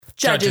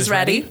Judge is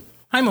ready.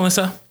 Hi,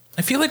 Melissa.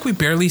 I feel like we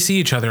barely see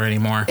each other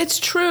anymore. It's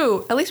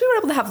true. At least we were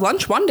able to have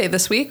lunch one day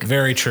this week.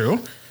 Very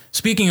true.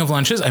 Speaking of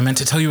lunches, I meant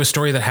to tell you a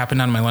story that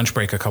happened on my lunch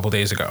break a couple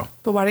days ago.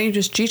 But why don't you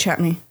just G-chat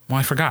me? Well,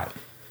 I forgot.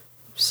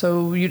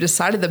 So you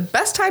decided the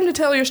best time to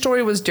tell your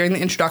story was during the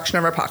introduction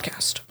of our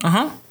podcast.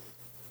 Uh-huh.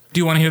 Do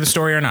you want to hear the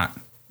story or not?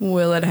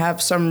 Will it have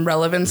some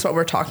relevance to what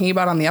we're talking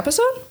about on the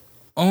episode?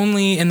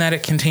 Only in that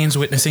it contains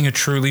witnessing a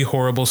truly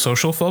horrible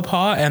social faux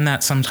pas, and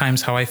that's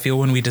sometimes how I feel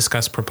when we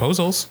discuss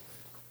proposals.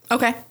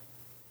 Okay.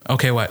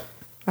 Okay, what?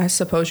 I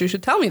suppose you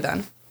should tell me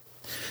then.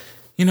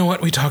 You know what?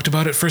 We talked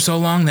about it for so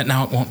long that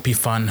now it won't be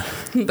fun.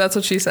 That's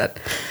what she said.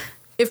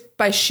 If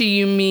by she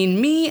you mean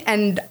me,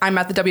 and I'm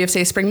at the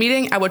WFCA spring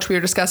meeting at which we are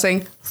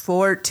discussing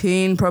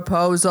 14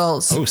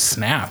 proposals. Oh,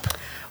 snap.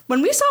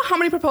 When we saw how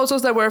many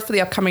proposals there were for the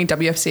upcoming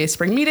WFCA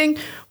spring meeting,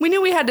 we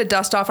knew we had to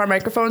dust off our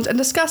microphones and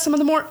discuss some of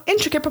the more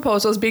intricate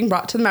proposals being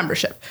brought to the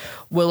membership.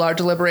 Will our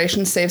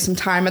deliberations save some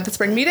time at the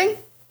spring meeting?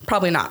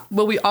 Probably not.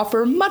 Will we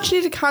offer much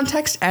needed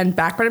context and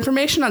background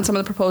information on some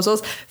of the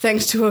proposals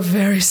thanks to a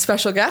very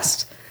special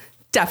guest?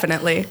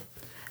 Definitely.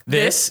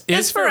 This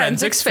is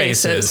Forensics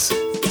Faces.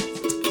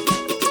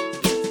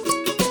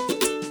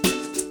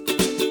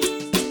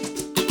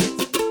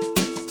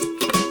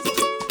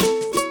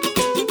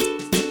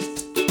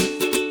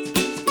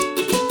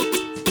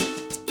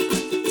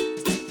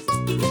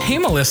 Hey,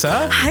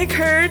 Melissa. Hi,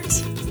 Kurt.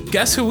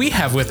 Guess who we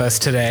have with us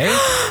today?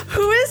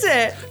 Who is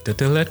it?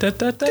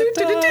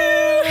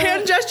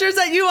 Hand gestures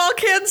that you all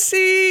can't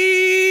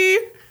see.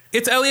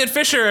 It's Elliot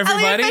Fisher,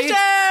 everybody. Elliot Fisher!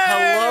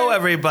 Hello,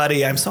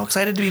 everybody. I'm so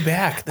excited to be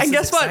back. This And is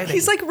guess what? exciting.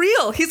 He's like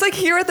real. He's like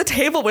here at the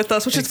table with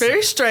us, which is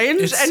very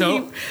strange.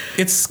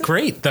 It's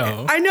great,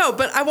 though. I know,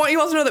 but I want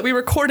you all to know that we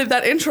recorded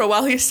that intro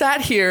while he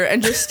sat here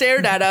and just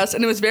stared at us,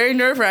 and it was very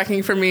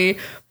nerve-wracking for me,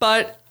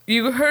 but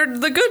you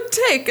heard the good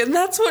take, and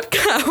that's what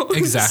counts.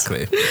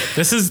 Exactly.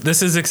 This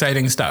is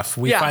exciting stuff.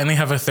 We finally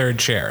have a third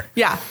chair.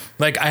 Yeah.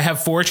 Like, I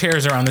have 4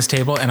 chairs around this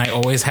table, and I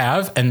always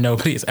have, and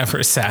nobody's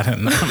ever sat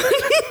in them.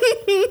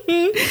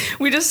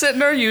 We just sit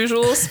in our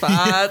usual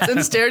spots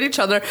and stare at each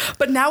other,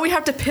 but now we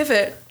have to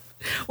pivot.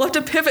 We'll have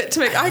to pivot to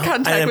make eye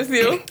contact with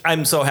you.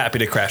 I'm so happy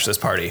to crash this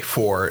party,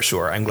 for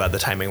sure. I'm glad the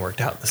timing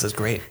worked out. This is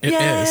great. It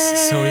Yay.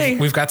 is. So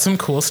we've got some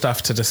cool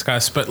stuff to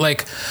discuss, but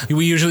like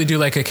we usually do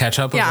like a catch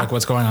up of like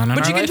what's going on in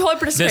But our you can life. totally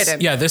participate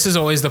in. Yeah, this is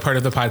always the part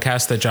of the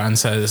podcast that John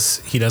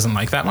says he doesn't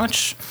like that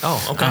much.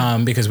 Oh,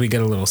 okay. Because we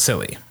get a little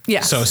silly.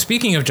 Yes. So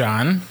speaking of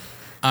John,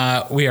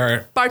 we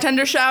are...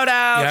 Bartender shout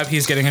out. Yep,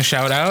 he's getting a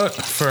shout out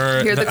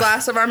for... Here's the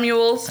glass of our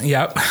mules.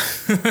 Yep.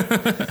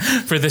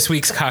 For this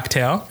week's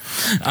cocktail.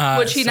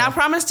 Which he now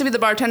promised to be the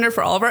bartender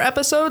for all of our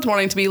episodes,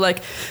 wanting to be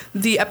like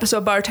the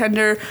episode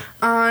bartender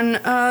on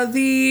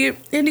the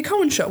Andy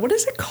Cohen show. What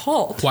is it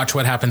called? Watch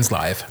What Happens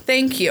Live.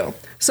 Thank you.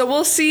 So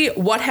we'll see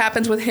what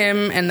happens with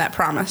him and that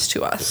promise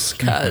to us,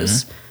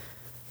 because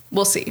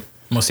we'll see.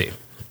 We'll see.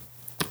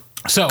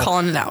 So,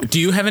 Calling it out. Do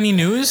you have any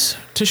news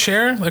to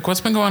share? Like,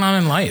 what's been going on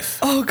in life?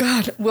 Oh,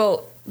 God.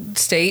 Well,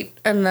 state,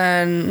 and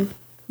then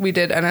we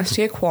did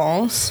NSTA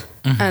quals,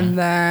 and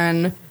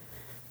then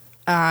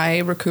I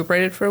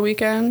recuperated for a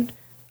weekend.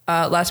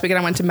 Last weekend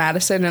I went to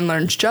Madison and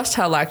learned just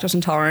how lactose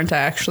intolerant I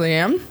actually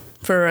am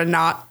for a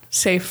not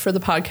safe for the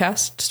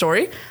podcast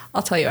story.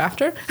 I'll tell you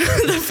after.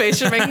 The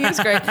face you're making is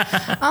great.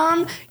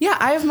 Yeah,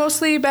 I have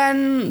mostly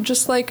been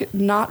just like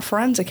not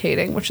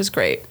forensicating, which is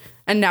great.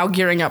 And now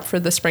gearing up for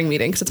the spring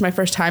meeting because it's my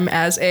first time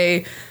as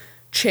a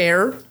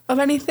chair of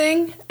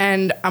anything.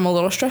 And I'm a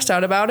little stressed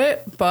out about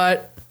it,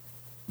 but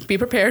be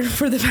prepared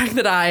for the fact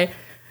that I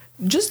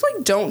just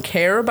like don't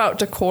care about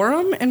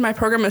decorum in my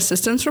program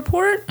assistance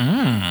report.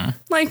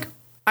 Like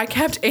I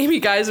kept Amy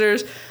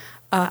Geiser's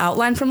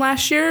outline from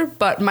last year,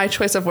 but my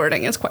choice of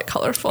wording is quite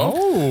colorful.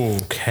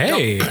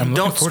 Okay.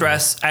 Don't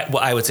stress.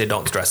 I would say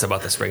don't stress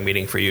about the spring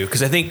meeting for you,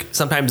 because I think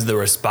sometimes the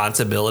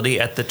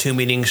responsibility at the 2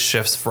 meetings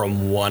shifts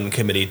from one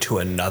committee to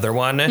another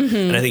one.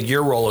 And I think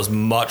your role is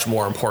much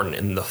more important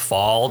in the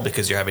fall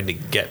because you're having to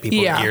get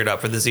people geared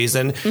up for the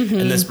season.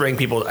 In the spring,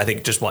 people, I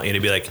think, just want you to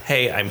be like,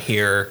 hey, I'm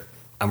here.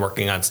 I'm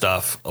working on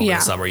stuff over the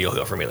summer. You'll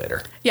hear from me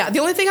later. Yeah, the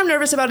only thing I'm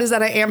nervous about is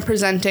that I am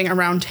presenting a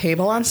round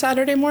table on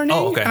Saturday morning.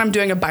 Oh, okay. And I'm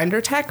doing a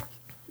binder tech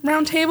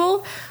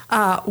roundtable.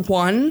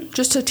 1,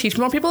 just to teach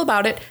more people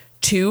about it.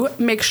 2,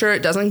 make sure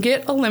it doesn't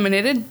get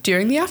eliminated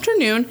during the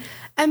afternoon.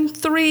 And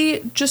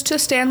 3, just to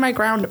stand my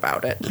ground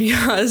about it.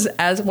 Because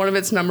as one of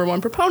its number 1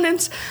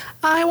 proponents,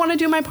 I want to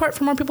do my part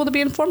for more people to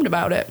be informed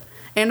about it.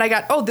 And I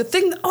got,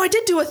 I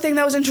did do a thing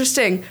that was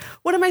interesting.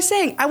 What am I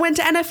saying? I went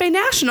to NFA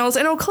Nationals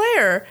in Eau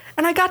Claire,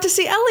 and I got to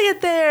see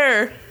Elliot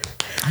there.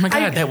 Oh my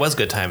God. That was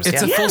good times.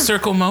 It's a full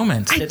circle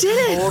moment. I did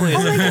it. Totally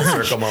Oh my a gosh.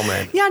 full circle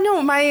moment. Yeah,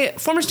 no, my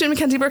former student,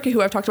 Mackenzie Berkey,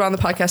 who I've talked about on the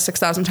podcast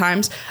 6,000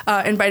 times,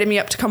 invited me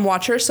up to come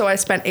watch her. So I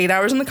spent 8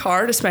 hours in the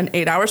car to spend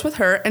 8 hours with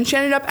her. And she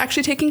ended up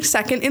actually taking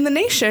second in the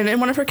nation in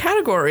one of her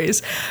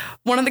categories.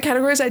 One of the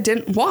categories I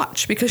didn't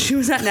watch because she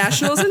was at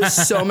nationals and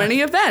so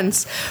many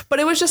events. But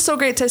it was just so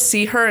great to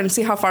see her and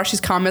see how far she's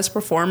come as a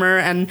performer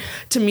and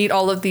to meet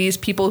all of these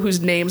people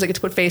whose names I get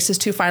to put faces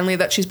to finally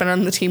that she's been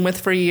on the team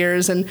with for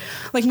years and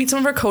like meet some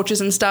of her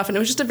coaches and stuff. And it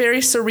was just a very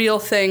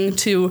surreal thing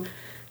to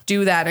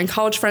do that. And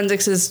college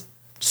forensics is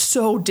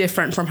so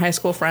different from high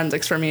school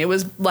forensics for me. It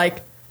was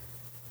like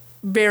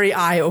very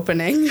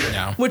eye-opening,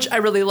 which I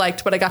really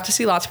liked, but I got to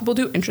see lots of people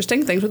do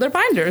interesting things with their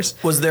binders.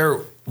 Was there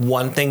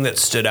one thing that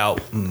stood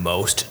out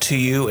most to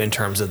you in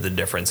terms of the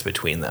difference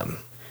between them?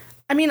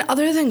 I mean,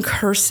 other than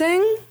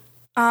cursing,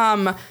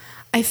 I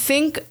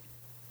think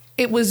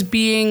it was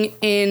being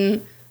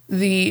in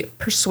the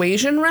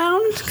persuasion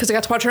round, because I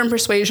got to watch her in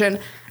persuasion,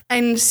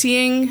 and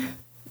seeing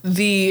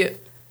the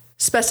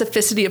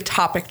specificity of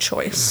topic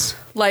choice.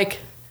 Like,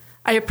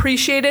 I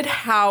appreciated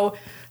how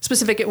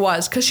specific it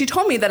was, because she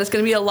told me that it's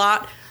going to be a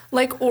lot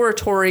like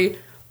oratory,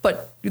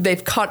 but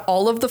they've cut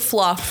all of the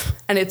fluff,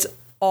 and it's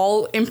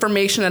all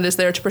information that is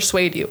there to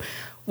persuade you,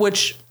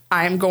 which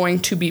I'm going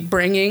to be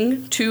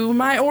bringing to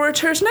my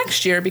orators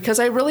next year, because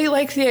I really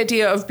like the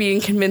idea of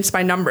being convinced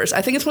by numbers.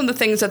 I think it's one of the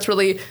things that's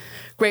really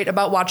great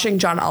about watching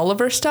John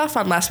Oliver stuff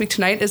on Last Week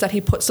Tonight is that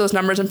he puts those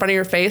numbers in front of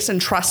your face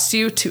and trusts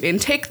you to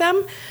intake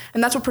them.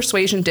 And that's what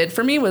Persuasion did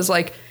for me, was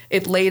like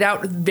it laid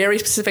out very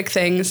specific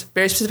things,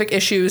 very specific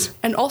issues.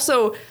 And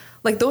also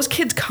like those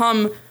kids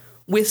come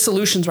with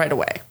solutions right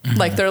away. Mm-hmm.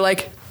 Like they're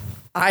like,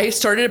 I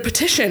started a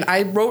petition.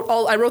 I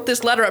wrote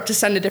this letter up to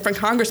send to different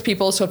Congress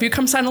people. So if you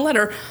come sign a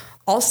letter,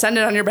 I'll send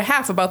it on your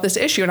behalf about this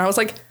issue. And I was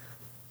like,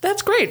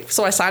 that's great.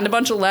 So I signed a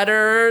bunch of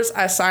letters.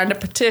 I signed a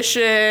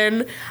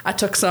petition. I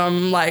took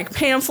some like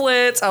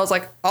pamphlets. I was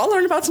like, I'll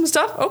learn about some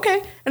stuff.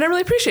 Okay. And I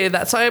really appreciated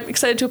that. So I'm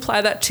excited to apply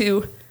that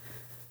to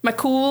my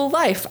cool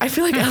life. I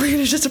feel like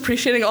Elliot is just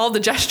appreciating all the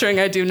gesturing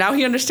I do. Now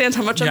he understands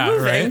how much I'm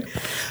moving. Right?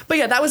 But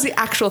yeah, that was the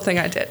actual thing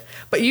I did.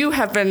 But you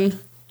have been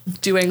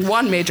doing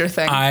one major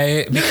thing.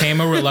 I became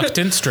a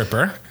reluctant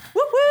stripper.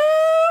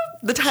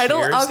 The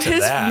title Cheers of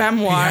his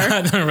memoir.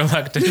 Yeah, The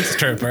Reluctant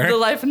Stripper. The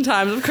Life and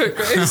Times of Kurt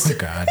Grace. Oh,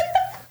 God.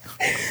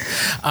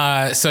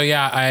 So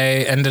yeah, I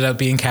ended up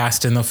being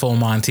cast in the Full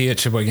Monty at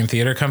Sheboygan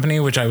Theater Company,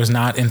 which I was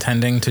not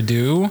intending to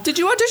do. Did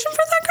you audition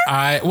for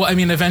that, Kurt?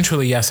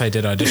 Eventually, yes, I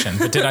did audition.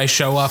 But did I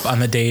show up on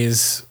the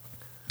days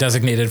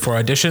designated for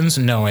auditions?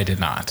 No, I did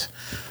not.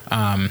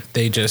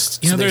 They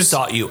just, so they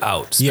sought you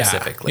out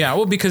specifically. Yeah,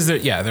 well, because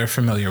they're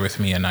familiar with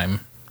me and I'm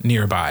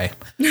nearby.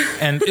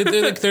 And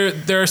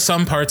there are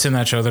some parts in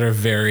that show that are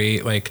very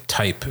like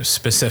type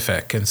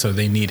specific. And so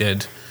they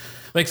needed,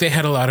 like they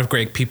had a lot of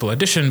great people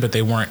audition, but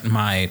they weren't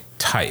my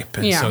type.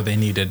 And so they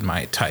needed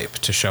my type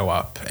to show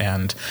up.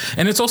 And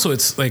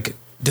it's like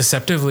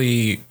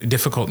deceptively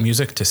difficult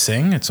music to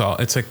sing. It's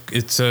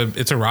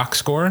a rock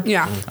score.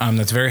 Yeah.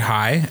 That's very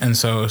high. And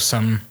so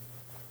some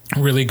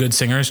really good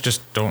singers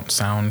just don't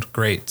sound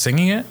great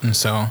singing it. And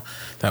so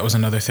that was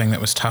another thing that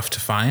was tough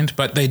to find.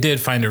 But they did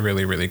find a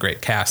really, really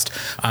great cast.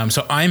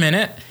 So I'm in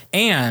it.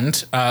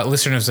 And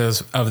listeners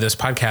of this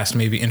podcast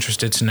may be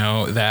interested to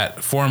know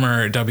that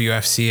former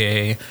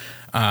WFCA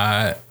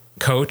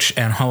coach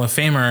and Hall of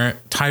Famer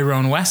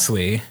Tyrone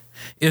Wesley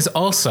is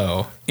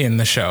also in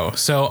the show.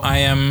 So I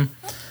am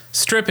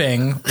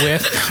stripping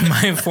with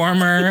my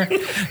former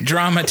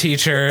drama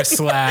teacher /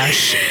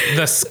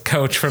 the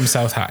coach from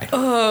South High.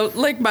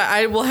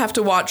 I will have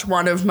to watch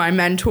one of my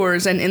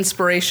mentors and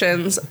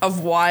inspirations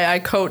of why I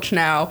coach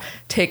now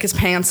take his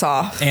pants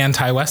off. And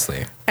Ty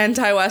Wesley.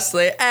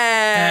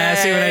 Hey.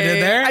 See what I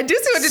did there? I do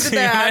see what you did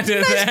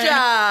there. Nice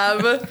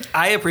job.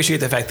 I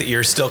appreciate the fact that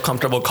you're still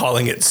comfortable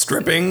calling it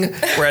stripping,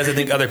 whereas I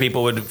think other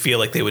people would feel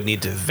like they would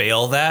need to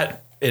veil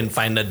that and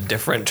find a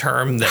different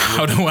term that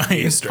how do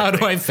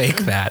I fake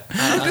that?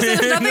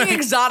 There's nothing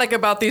exotic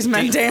about these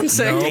men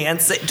dancing.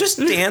 Just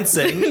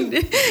dancing.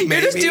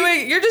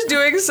 You're just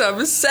doing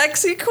some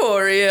sexy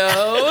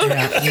choreo.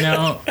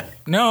 Yeah,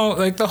 no,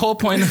 like the whole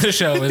point of the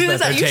show is that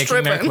they're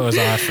taking their clothes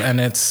off,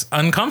 and it's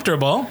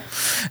uncomfortable,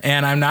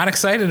 and I'm not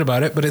excited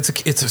about it, but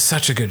it's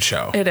such a good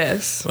show. It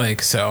is.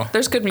 Like, so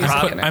there's good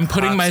music in it. I'm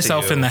putting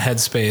myself in the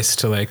headspace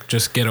to like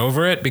just get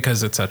over it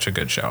because it's such a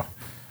good show.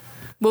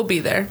 We'll be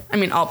there. I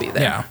mean, I'll be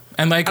there. Yeah.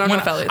 And like when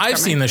I've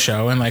seen the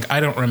show and like I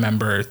don't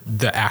remember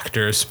the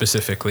actors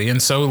specifically,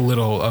 and so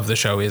little of the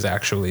show is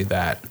actually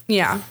that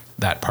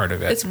part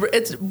of it.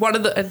 It's one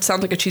of the, it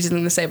sounds like a cheesy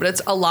thing to say, but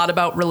it's a lot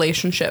about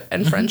relationship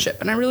and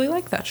friendship, and I really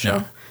like that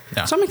show.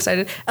 Yeah. So I'm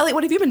excited. Elliot,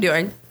 what have you been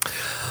doing?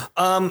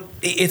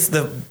 It's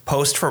the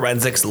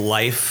post-forensics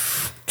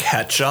life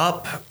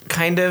catch-up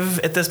kind of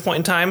at this point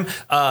in time.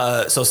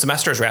 So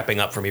semester is wrapping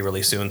up for me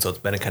really soon, so it's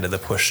been kind of the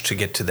push to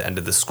get to the end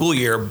of the school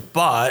year,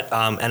 but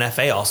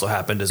NFA also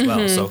happened as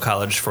well. So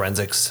College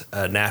Forensics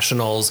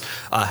Nationals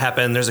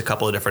happened. There's a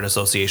couple of different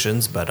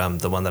associations, but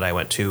the one that I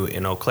went to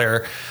in Eau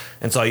Claire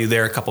and saw you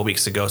there a couple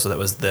weeks ago. So that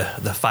was the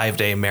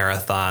 5-day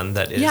marathon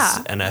that is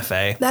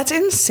NFA. That's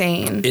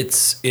insane. It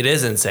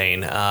is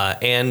insane.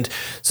 And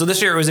so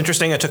this year it was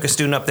interesting. I took a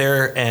student up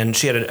there and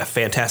she had a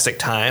fantastic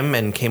time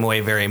and came away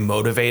very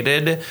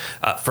motivated.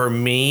 For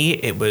me,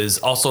 it was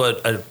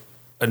also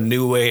a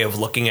new way of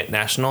looking at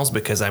nationals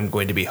because I'm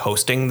going to be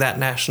hosting that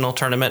national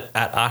tournament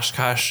at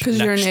Oshkosh next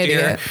you're an year.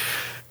 idiot.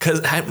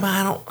 Because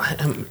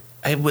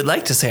I would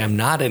like to say I'm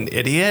not an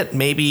idiot.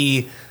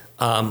 Maybe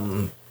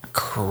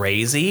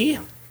crazy,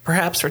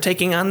 perhaps, for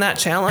taking on that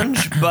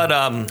challenge.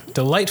 But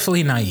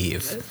Delightfully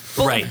naive.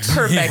 right,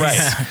 Perfect. right.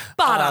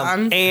 Spot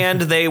on. And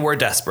they were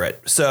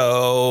desperate.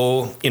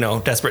 So,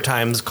 desperate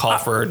times call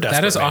for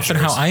desperate That is often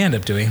how measures. I end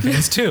up doing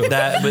things too.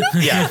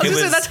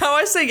 That's how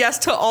I say yes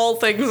to all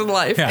things in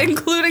life, Yeah.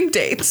 including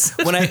dates.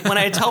 when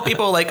I tell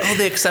people like, oh,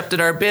 they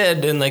accepted our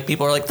bid, and like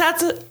people are like,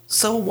 that's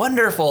so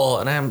wonderful,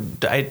 and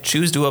I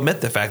choose to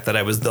omit the fact that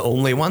I was the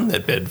only one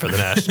that bid for the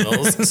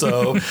nationals.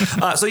 so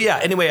yeah.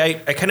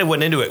 Anyway, I kind of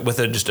went into it with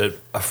just a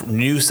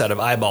new set of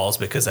eyeballs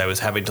because I was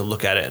having to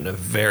look at it in a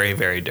very,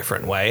 very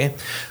different way.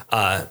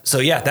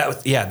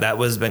 That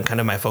was been kind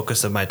of my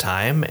focus of my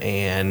time,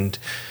 and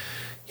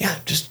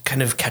just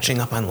kind of catching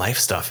up on life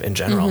stuff in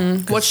general.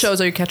 What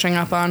shows are you catching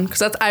up on?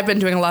 Because I've been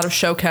doing a lot of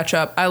show catch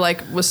up. I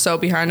was so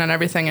behind on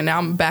everything, and now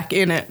I'm back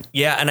in it.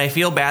 Yeah, and I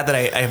feel bad that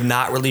I have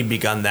not really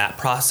begun that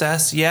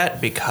process yet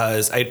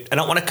because I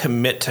don't want to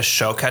commit to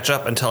show catch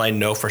up until I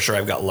know for sure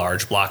I've got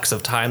large blocks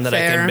of time that I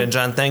Fair. can binge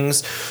on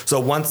things.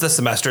 So once the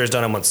semester is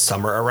done and once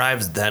summer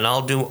arrives, then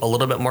I'll do a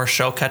little bit more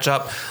show catch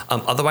up.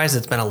 Otherwise,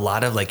 it's been a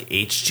lot of like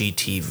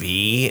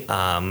HGTV,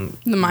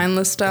 The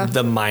mindless stuff.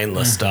 the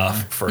mindless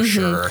stuff for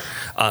sure.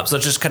 So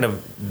it's just kind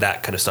of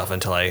that kind of stuff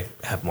until I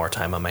have more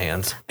time on my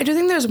hands. I do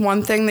think there's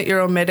one thing that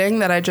you're omitting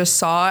that I just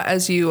saw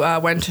as you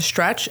went to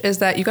stretch is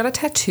that you got a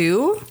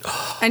tattoo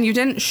and you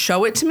didn't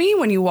show it to me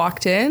when you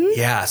walked in.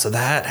 Yeah, so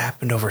that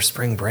happened over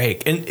spring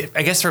break. And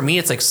I guess for me,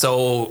 it's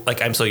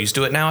I'm so used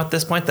to it now at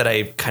this point that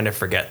I kind of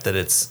forget that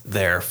it's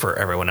there for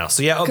everyone else.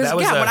 So yeah, that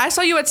was when I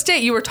saw you at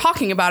State, you were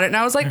talking about it and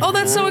I was like, oh,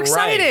 that's so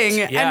exciting.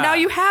 Right, yeah. And now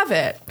you have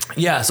it.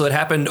 Yeah, so it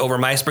happened over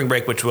my spring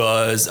break, which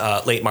was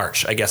late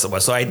March, I guess it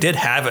was. So I did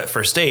have it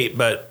for State,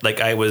 but like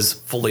I was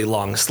fully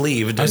long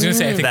sleeved. I was going to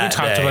say, I think we that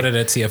talked day. about it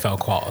at CFL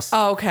Quals.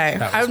 Oh, okay.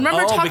 That was I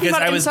remember talking because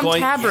about it in some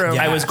tab room.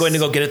 I was going to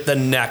go get it the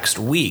next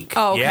week.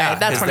 Oh, okay. Yeah,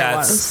 That's 'cause what it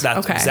was.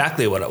 That's Okay.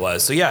 exactly what it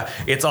was. So yeah,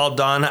 it's all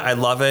done. I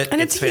love it.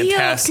 And it's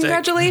fantastic. healed.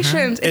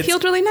 Congratulations. It It's-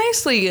 healed really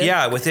nicely.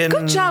 Yeah,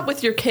 Good job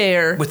with your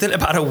care. Within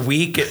about a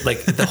week,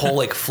 the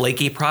whole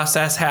flaky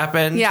process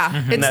happened. Yeah,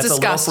 and it's that's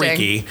disgusting. a little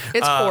freaky.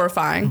 It's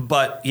horrifying.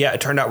 But yeah,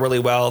 it turned out really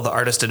well. The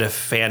artist did a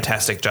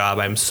fantastic job.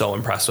 I'm so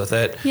impressed with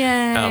it. Yay.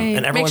 And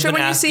Make everyone's sure been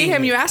when you see asking-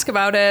 him, you ask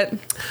about it. And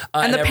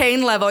and the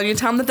pain level, and you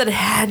tell him that it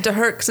had to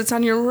hurt because it's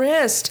on your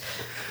wrist.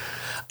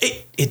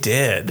 It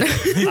did,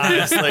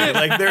 honestly.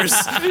 Like there's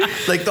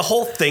like the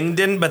whole thing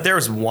didn't, but there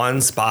was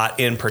one spot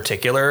in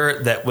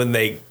particular that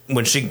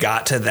when she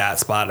got to that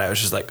spot, I was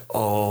just like,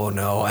 oh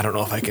no, I don't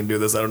know if I can do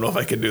this. I don't know if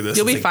I can do this.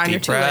 You'll It's be like, fine. You're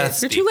deep too late.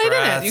 breaths, You're deep too late in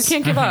it. breaths. You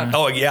can't give up.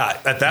 Oh yeah,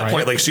 at that Right.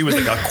 point, like she was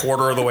like a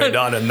quarter of the way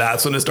done, and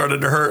that's when it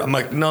started to hurt. I'm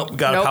like, nope,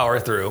 gotta Nope. power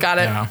through. Got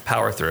it. Yeah.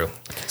 Power through.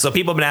 So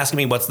people have been asking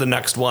me what's the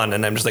next one,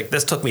 and I'm just like,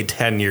 this took me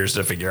 10 years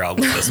to figure out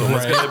what this one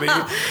was Right. going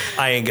to be.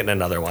 I ain't getting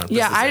another one. This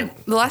Yeah, is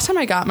it. the last time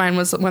I got mine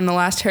was when the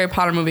last Harry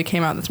Potter movie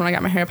came out. That's when I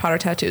got my Harry Potter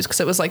tattoos because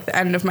it was like the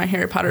end of my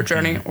Harry Potter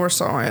journey, or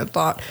so I had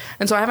thought.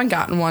 And so I haven't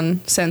gotten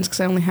one since because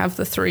I only have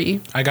the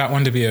 3. I got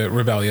one to be a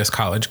rebellious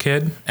college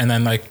kid and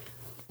then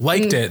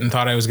liked it and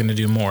thought I was going to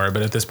do more.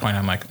 But at this point,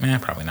 I'm like,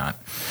 probably not.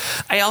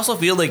 I also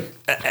feel like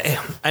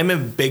I'm a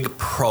big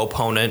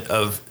proponent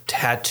of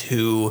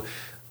tattoo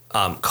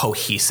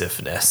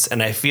cohesiveness,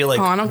 and I feel like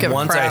I don't give a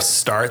once I crap.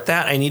 start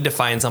that, I need to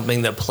find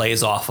something that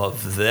plays off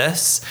of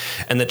this,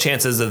 and the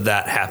chances of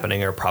that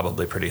happening are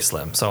probably pretty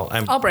slim. So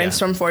I'll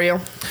brainstorm for you.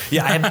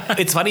 Yeah,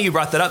 it's funny you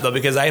brought that up though,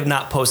 because I have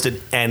not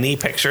posted any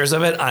pictures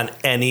of it on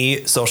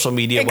any social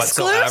media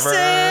whatsoever,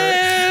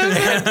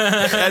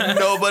 and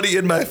nobody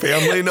in my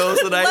family knows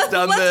that I've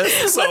done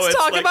this. So Let's it's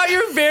talk like- about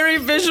your very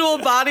visual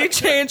body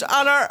change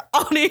on our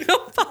audio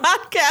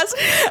podcast.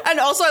 And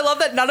also, I love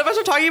that none of us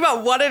are talking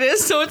about what it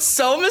is, so it's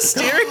so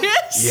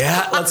mysterious.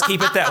 Yeah, let's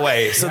keep it that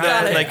way. So Got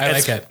that, it. like, I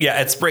like it. Yeah,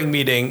 at spring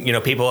meeting,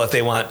 people, if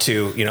they want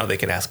to, they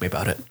can ask me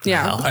about it.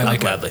 Yeah. I'll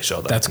gladly show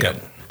them. That's good.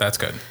 Yep. That's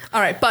good.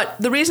 All right, but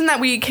the reason that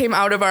we came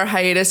out of our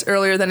hiatus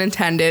earlier than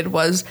intended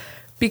was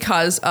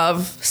because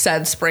of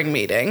said spring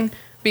meeting.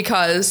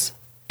 Because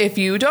if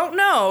you don't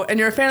know and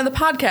you're a fan of the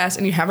podcast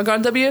and you haven't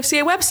gone to the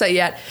WFCA website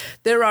yet,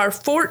 there are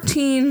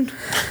 14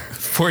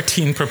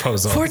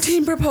 proposals.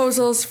 14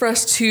 proposals for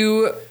us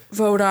to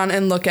vote on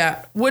and look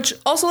at, which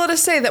also let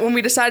us say that when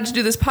we decided to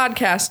do this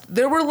podcast,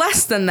 there were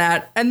less than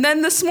that. And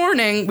then this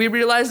morning, we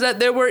realized that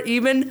there were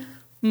even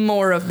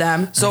more of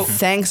them. So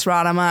thanks,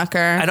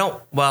 Rademacher.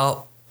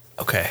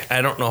 Okay.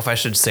 I don't know if I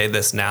should say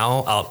this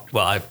now.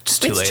 It's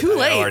too It's late. too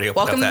late. I already opened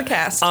Welcome up to the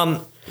that. cast.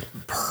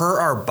 Per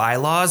our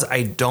bylaws,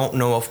 I don't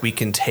know if we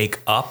can take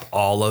up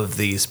all of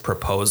these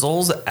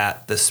proposals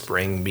at the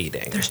spring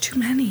meeting. There's too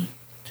many.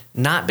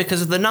 not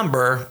because of the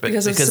number, but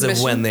because of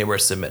submission. when they were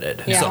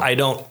submitted. Yeah. So I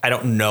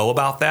don't know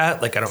about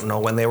that. Like, I don't know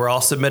when they were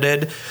all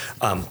submitted.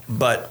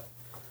 But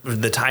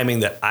the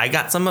timing that I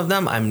got some of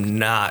them, I'm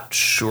not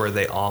sure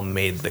they all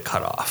made the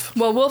cutoff.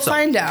 Well, we'll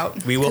find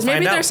out. We will 'Cause find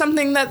maybe out. there's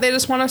something that they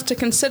just want us to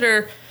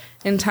consider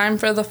in time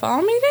for the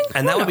fall meeting.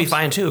 And Who that would be knows?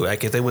 fine too.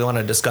 Like, if we want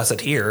to discuss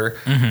it here,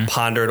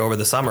 ponder it over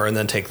the summer, and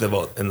then take the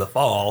vote in the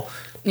fall,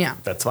 Yeah.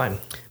 that's fine.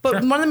 But Sure.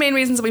 one of the main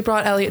reasons that we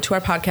brought Elliot to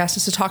our podcast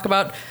is to talk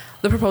about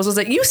the proposals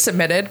that you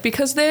submitted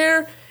because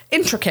they're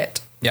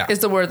intricate, Yeah. is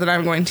the word that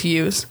I'm going to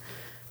use.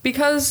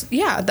 Because,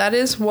 yeah, that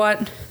is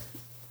what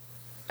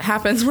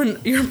happens when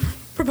your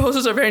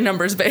proposals are very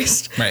numbers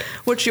based, Right.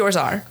 which yours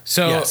are.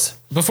 So Yes.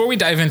 before we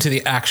dive into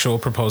the actual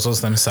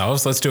proposals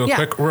themselves, let's do a Yeah.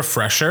 quick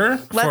refresher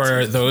Let's.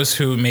 for those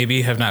who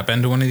maybe have not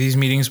been to one of these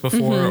meetings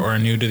before or are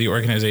new to the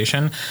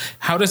organization.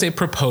 How does a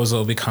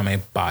proposal become a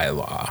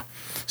bylaw?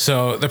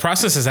 So the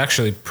process is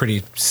actually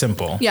pretty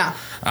simple. Yeah.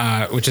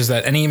 Which is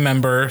that any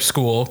member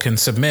school can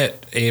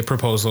submit a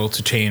proposal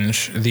to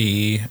change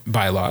the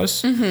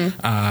bylaws.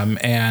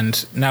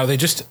 And now they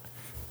just,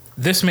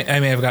 I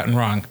may have gotten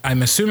wrong.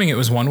 I'm assuming it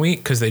was 1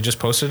 week because they just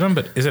posted them,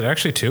 but is it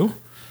actually 2?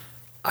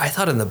 I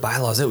thought in the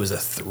bylaws it was a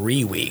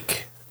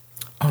 3-week.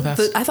 Oh,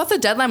 that's... I thought the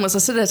deadline was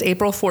listed as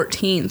April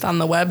 14th on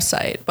the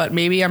website, but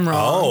maybe I'm wrong.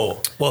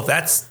 Oh, well, if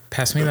that's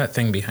Pass me that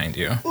thing behind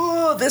you.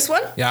 Oh, this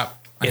one? Yeah.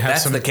 if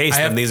that's the case,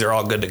 then these are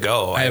all good to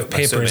go. I have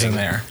papers in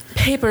there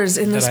Papers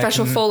in the that I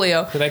special can-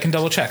 folio. that I can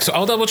double check. So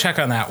I'll double check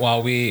on that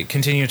while we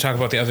continue to talk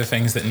about the other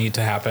things that need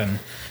to happen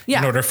Yeah.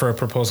 in order for a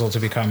proposal to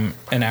become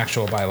an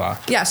actual bylaw.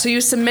 Yeah, so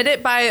you submit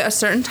it by a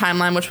certain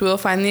timeline, which we will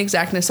find the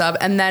exactness of,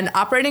 and then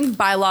operating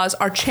bylaws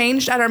are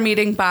changed at our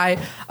meeting by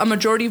a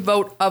majority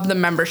vote of the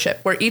membership,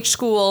 where each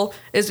school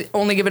is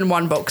only given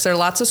one vote. Because there are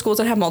lots of schools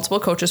that have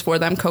multiple coaches for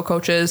them,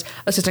 co-coaches,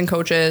 assistant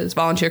coaches,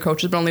 volunteer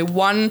coaches, but only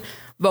one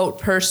vote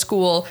per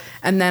school.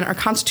 And then our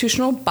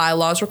constitutional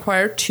bylaws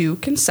require 2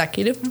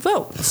 consecutive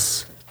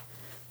votes.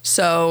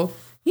 So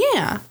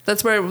yeah,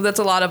 that's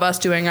a lot of us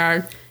doing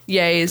our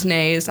yays,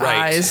 nays,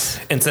 ayes.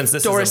 And since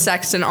this Doris is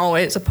Sexton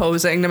always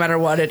opposing no matter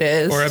what it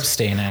is. Or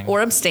abstaining. Or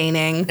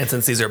abstaining. and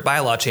since these are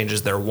bylaw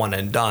changes, they're one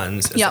and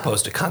dones as Yep.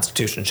 opposed to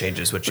constitution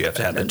changes, which you have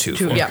to have the 2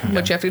 Two- for. yeah,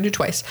 which you have to do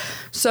twice.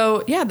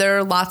 So yeah, there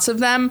are lots of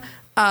them.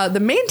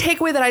 The main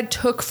takeaway that I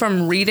took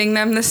from reading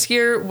them this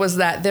year was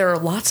that there are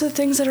lots of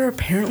things that are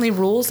apparently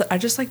rules that I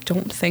just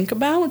don't think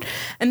about.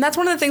 And that's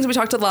one of the things we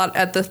talked a lot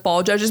at the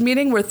fall judges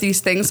meeting, were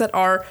these things that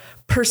are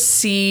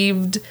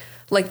perceived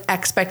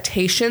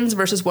expectations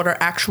versus what are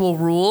actual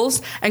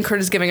rules. And Kurt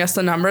is giving us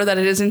the number that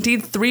it is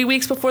indeed 3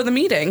 weeks before the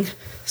meeting.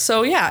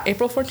 So yeah,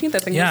 April 14th, I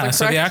think. Yeah, is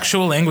so the correct.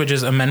 actual language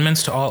is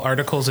amendments to all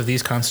articles of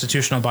these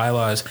constitutional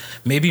bylaws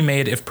may be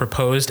made if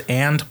proposed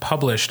and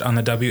published on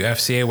the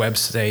WFCA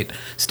website,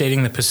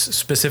 stating the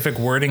specific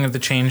wording of the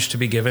change to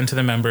be given to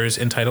the members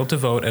entitled to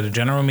vote at a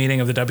general meeting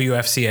of the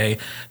WFCA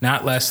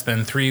not less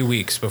than 3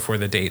 weeks before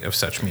the date of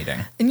such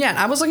meeting. And yeah,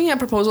 I was looking at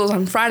proposals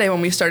on Friday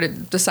when we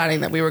started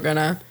deciding that we were going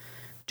to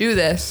do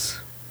this.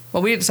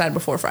 Well, we decided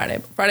before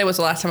Friday. Friday was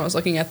the last time I was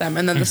looking at them.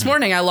 And then this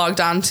morning I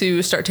logged on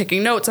to start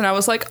taking notes and I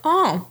was like,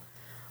 oh,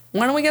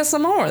 why don't we get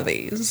some more of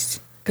these?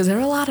 Because there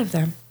are a lot of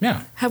them.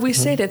 Yeah. Have we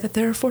stated that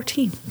there are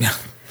 14? Yeah.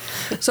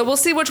 So we'll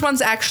see which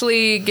ones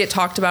actually get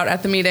talked about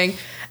at the meeting.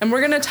 And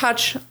we're going to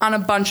touch on a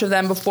bunch of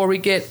them before we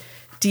get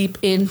deep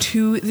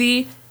into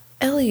the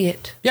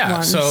Elliot Yeah,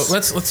 ones. so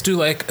let's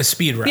do a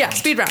speed round. Yeah,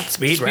 speed round.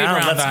 Speed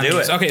round, let's on do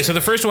these. it. Okay, so the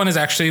first one is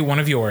actually one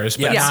of yours,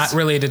 but Yes. not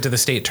related to the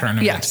state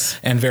tournament. Yes.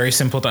 And very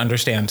simple to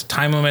understand.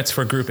 Time limits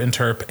for group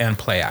interp and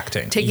play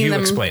acting. Taking you them-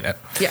 explain it.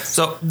 Yes.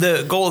 So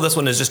the goal of this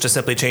one is just to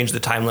simply change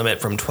the time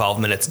limit from 12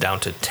 minutes down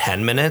to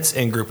 10 minutes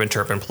in group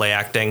interp and play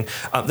acting.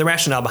 The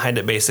rationale behind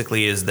it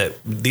basically is that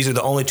these are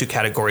the only 2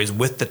 categories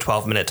with the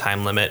 12-minute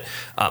time limit.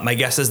 My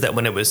guess is that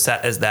when it was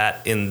set as that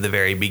in the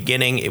very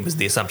beginning, it was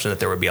the assumption that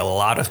there would be a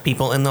lot of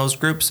people in those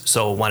groups.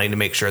 So wanting to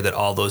make sure that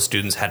all those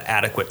students had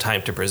adequate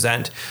time to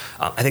present.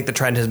 I think the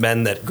trend has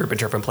been that group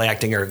interp and play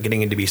acting are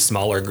getting into be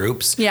smaller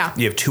groups. Yeah.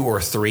 You have 2 or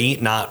 3,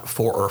 not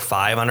 4 or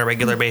 5 on a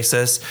regular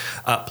basis.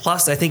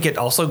 Plus, I think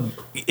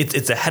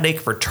it's a headache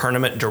for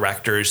tournament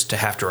directors to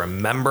have to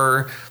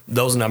remember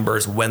those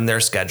numbers when they're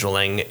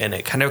scheduling, and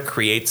it kind of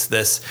creates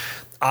this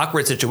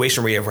awkward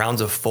situation where you have rounds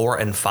of 4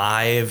 and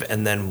 5,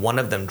 and then one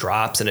of them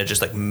drops, and it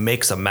just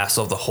makes a mess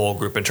of the whole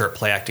group interp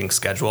play acting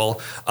schedule.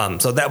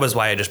 So that was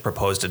why I just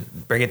proposed to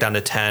bring it down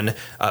to 10,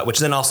 which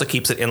then also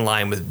keeps it in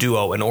line with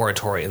duo and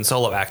oratory and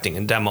solo acting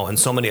and demo, and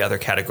so many other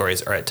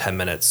categories are at 10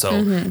 minutes. So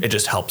it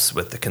just helps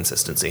with the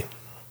consistency.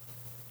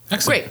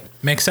 Excellent.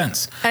 Great. Makes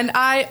sense. And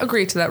I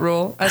agree to that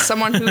rule. As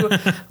someone who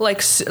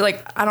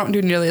I don't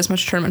do nearly as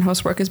much tournament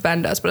host work as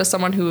Ben does, but as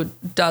someone who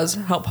does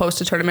help host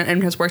a tournament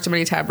and has worked in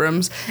many tab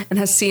rooms and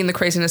has seen the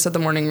craziness of the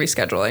morning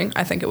rescheduling,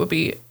 I think it would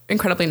be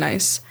incredibly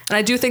nice. And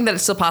I do think that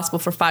it's still possible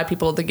for 5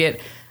 people to get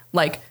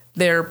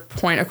their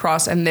point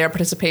across and their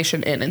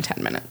participation in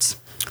 10 minutes.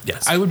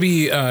 Yes. I would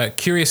be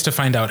curious to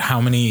find out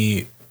how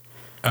many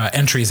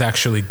entries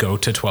actually go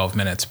to 12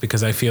 minutes,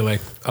 because I feel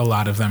like a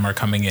lot of them are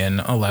coming in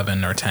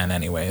 11 or 10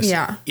 anyways.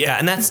 Yeah. Yeah,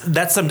 and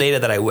that's some data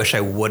that I wish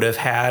I would have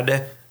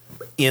had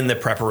in the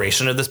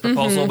preparation of this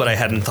proposal, but I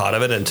hadn't thought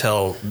of it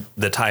until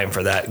the time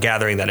for that,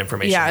 gathering that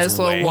information. Yeah, is it's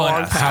a way little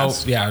long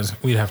past.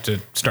 We'd have to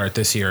start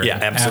this year Yeah,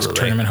 and ask absolutely.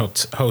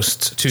 tournament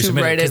hosts to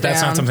submit it, write it because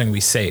that's down. not something we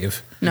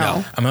save.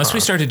 No. Unless we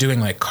started doing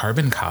like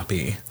carbon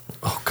copy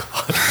Oh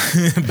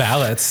God.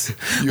 ballots,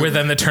 where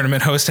then the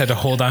tournament host had to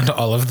hold on to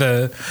all of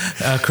the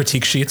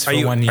critique sheets for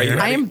 1 year.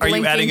 I am Are you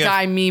blinking adding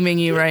guy memeing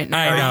you right now.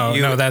 I know.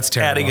 You No, that's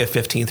terrible. Adding a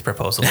 15th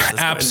proposal. at this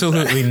point.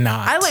 Absolutely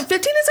not. I like 15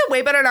 is a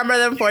way better number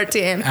than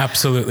 14.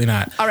 Absolutely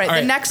not. All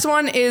right, the next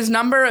one is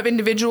number of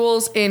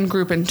individuals in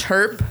group and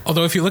terp.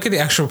 Although if you look at the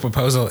actual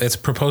proposal, it's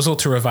proposal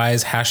to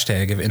revise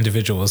hashtag of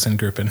individuals in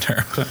group and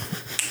terp.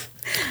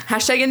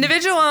 Hashtag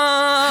individuals.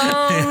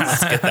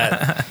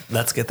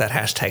 Let's get that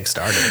hashtag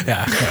started.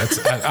 Yeah,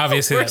 it's,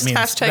 obviously Worst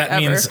hashtag that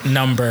means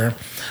number,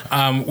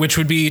 which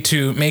would be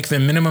to make the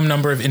minimum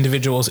number of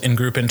individuals in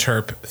group and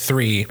terp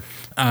 3.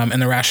 And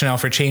the rationale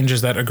for change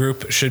is that a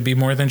group should be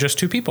more than just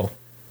 2 people.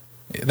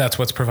 That's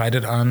what's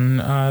provided on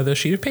the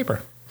sheet of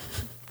paper.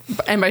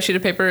 And by sheet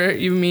of paper,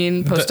 you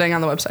mean posting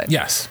on the website?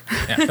 Yes,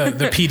 yeah,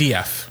 the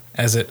PDF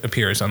as it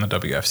appears on the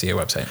WFCA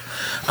website.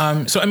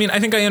 So, I mean, I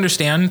think I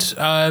understand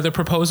the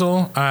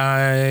proposal.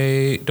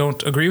 I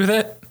don't agree with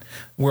it.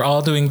 We're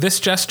all doing this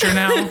gesture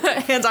now.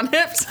 Hands on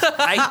hips.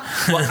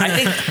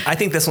 I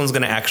think this one's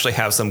going to actually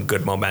have some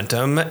good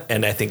momentum,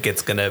 and I think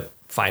it's going to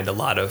find a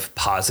lot of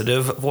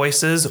positive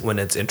voices when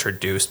it's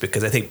introduced,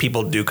 because I think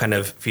people do kind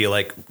of feel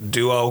like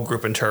duo,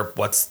 group, and terp.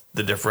 What's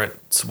the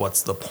difference?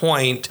 What's the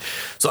point?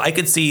 So I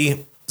could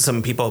see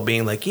some people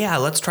being like, yeah,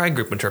 let's try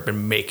group and terp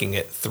and making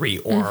it 3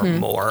 or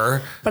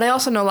more. But I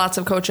also know lots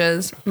of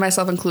coaches,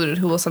 myself included,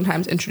 who will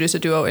sometimes introduce a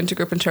duo into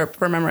group and terp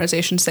for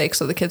memorization's sake,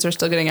 so the kids are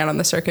still getting out on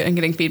the circuit and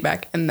getting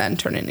feedback, and then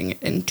turning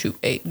it into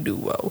a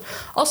duo.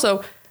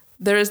 Also,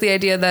 there is the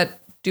idea that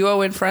duo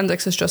in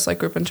forensics is just like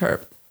group and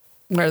terp,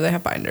 where they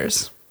have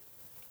binders.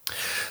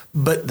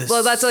 But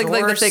That's like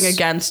the thing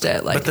against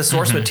it. Like, but the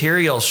source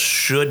material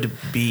should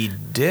be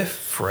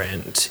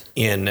different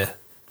in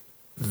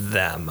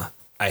them,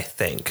 I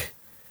think.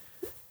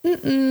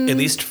 At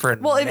least for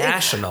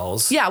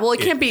nationals. it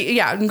can't be.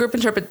 Yeah, in group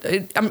and terp.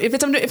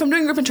 If I'm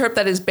doing group and terp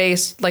that is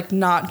based like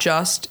not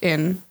just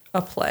in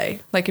a play.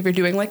 Like if you're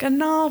doing like a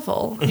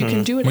novel, you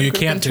can do it. Well, in you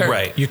group can't and do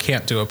terp. You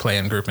can't do a play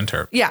in group and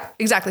terp. Yeah,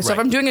 exactly. So if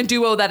Right. I'm doing a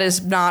duo that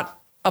is not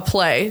a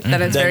play,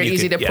 then it's Then very you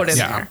easy could- to put in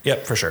yes. there.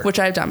 Yep, for sure. Which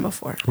I've done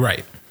before.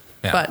 Right.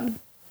 Yeah. But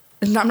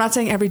I'm not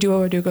saying every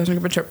duo I do goes in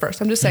group and terp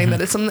first. I'm just saying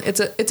that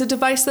it's a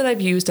device that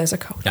I've used as a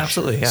coach.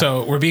 Absolutely. Yeah.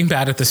 So we're being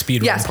bad at the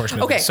speed Yes. run portion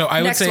of Okay, this. So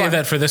I would next say one.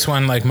 that for this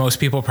one, like most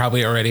people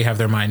probably already have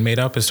their mind made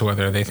up as to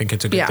whether they think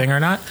it's a good Yeah. thing or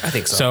not. I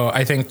think so. So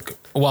I think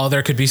while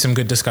there could be some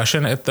good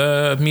discussion at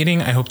the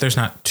meeting, I hope there's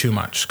not too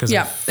much. Because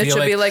Yeah, it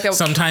should be like a-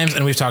 sometimes,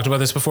 and we've talked about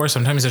this before,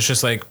 sometimes it's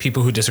just like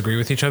people who disagree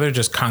with each other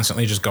just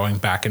constantly just going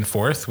back and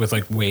forth with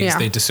like ways Yeah.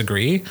 they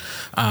disagree.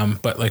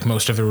 But like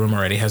most of the room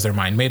already has their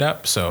mind made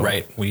up. So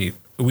Right.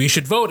 we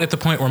should vote at the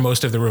point where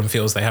most of the room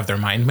feels they have their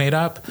mind made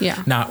up,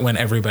 Yeah. not when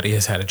everybody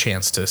has had a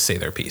chance to say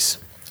their piece.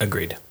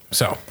 Agreed.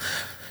 So,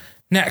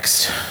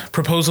 next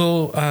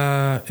proposal.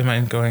 Am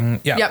I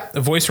going? Yeah. Yep. The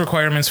voice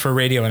requirements for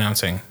radio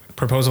announcing.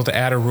 Proposal to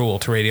add a rule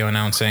to radio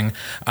announcing.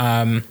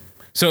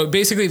 So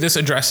basically, this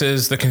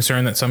addresses the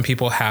concern that some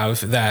people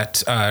have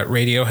that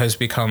radio has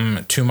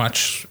become too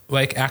much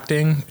like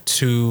acting,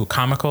 too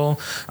comical,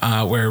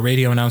 where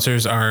radio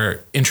announcers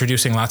are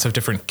introducing lots of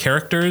different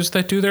characters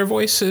that do their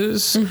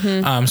voices.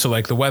 So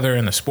like the weather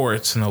and the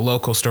sports and the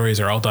local stories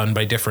are all done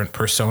by different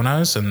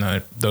personas,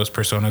 and those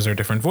personas are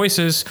different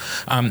voices.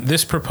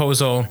 This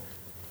proposal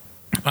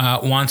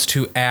wants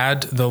to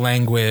add the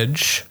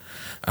language.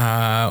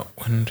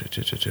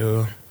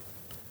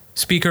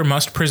 Speaker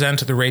must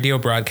present the radio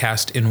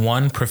broadcast in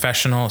one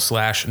professional /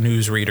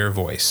 newsreader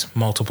voice.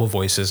 Multiple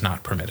voices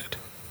not permitted.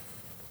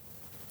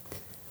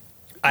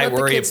 I Let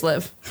the worry. kids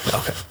live.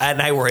 Okay. And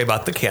I worry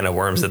about the can of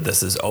worms that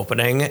this is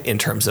opening in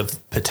terms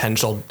of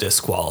potential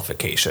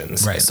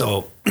disqualifications. Right.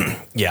 So,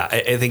 yeah,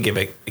 I think if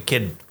a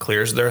kid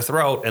clears their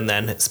throat and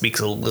then speaks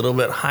a little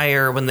bit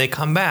higher when they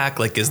come back,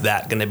 like, is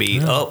that going to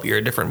be, oh, you're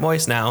a different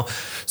voice now?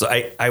 So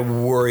I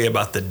worry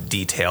about the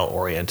detail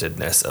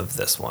orientedness of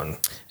this one.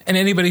 And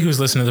anybody who's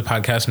listened to the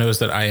podcast knows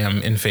that I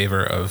am in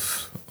favor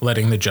of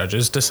letting the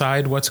judges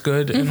decide what's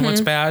good and what's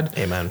bad.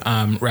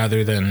 Amen.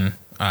 Rather than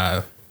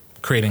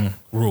creating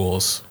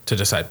rules to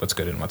decide what's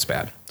good and what's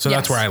bad. So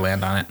that's Yes. where I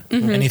land on it.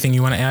 Anything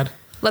you want to add?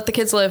 Let the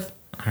kids live.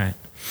 All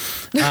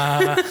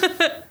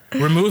right.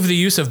 Remove the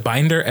use of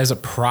binder as a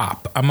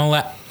prop. I'm going to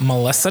let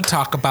Melissa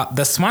talk about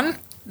this one.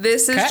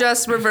 This is Okay.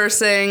 just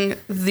reversing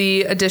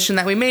the addition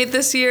that we made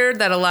this year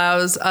that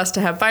allows us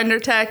to have binder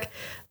tech.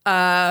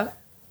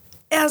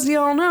 As you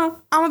all know,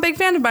 I'm a big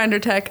fan of binder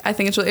tech. I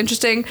think it's really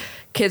interesting.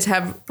 Kids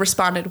have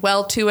responded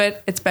well to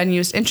it. It's been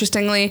used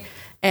interestingly.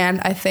 And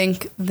I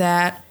think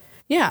that,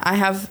 yeah, I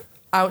have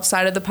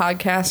outside of the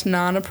podcast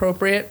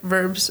non-appropriate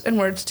verbs and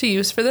words to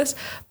use for this.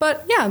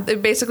 But yeah,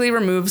 it basically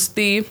removes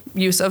the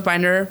use of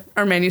binder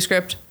or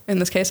manuscript, in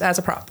this case, as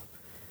a prop.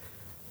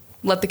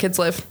 Let the kids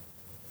live.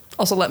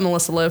 Also let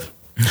Melissa live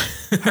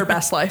her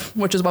best life,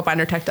 which is what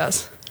Binder Tech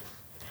does.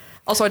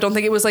 Also, I don't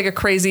think it was like a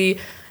crazy,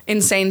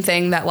 insane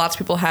thing that lots of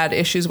people had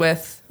issues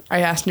with. I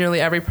asked nearly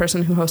every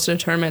person who hosted a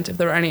tournament if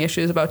there were any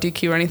issues about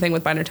DQ or anything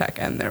with Binder Tech,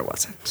 and there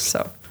wasn't.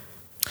 So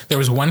there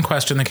was one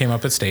question that came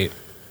up at state,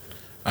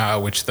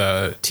 which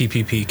the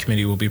TPP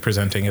committee will be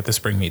presenting at the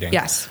spring meeting.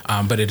 Yes.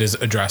 But it is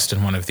addressed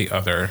in one of the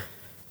other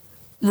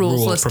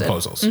rules rule listed.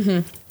 proposals.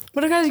 Mm-hmm.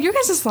 What are your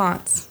guys'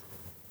 thoughts?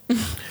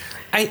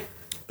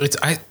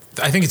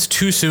 I think it's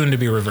too soon to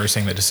be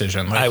reversing the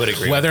decision. Like, I would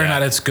agree whether with or that.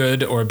 not it's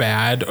good or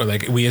bad, or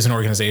like we as an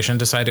organization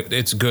decide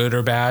it's good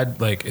or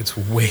bad, like it's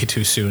way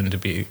too soon to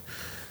be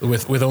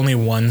with only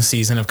one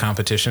season of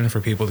competition for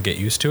people to get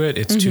used to it.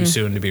 It's too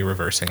soon to be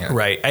reversing it.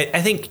 Right.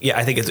 I think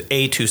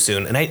it's too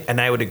soon.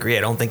 And I would agree. I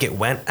don't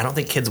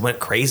think kids went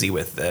crazy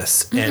with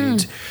this.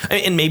 And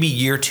maybe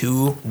year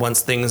 2,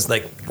 once they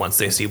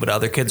see what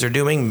other kids are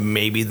doing,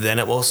 maybe then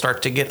it will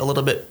start to get a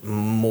little bit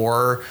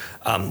more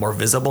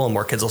visible and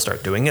more kids will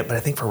start doing it. But I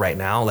think for right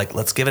now, like,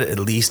 let's give it at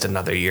least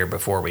another year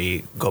before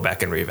we go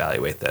back and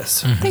reevaluate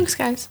this. Thanks,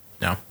 guys.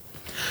 No.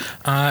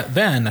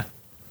 Then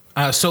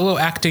solo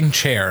acting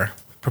chair.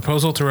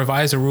 Proposal to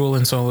revise a rule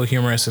in solo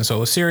humorous and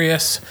solo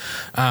serious.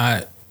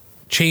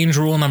 Change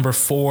rule number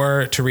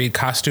 4 to read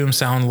costume,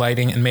 sound,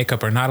 lighting, and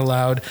makeup are not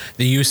allowed.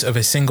 The use of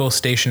a single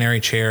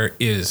stationary chair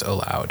is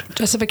allowed.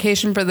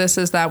 Justification for this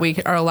is that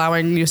we are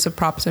allowing use of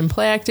props in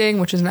play acting,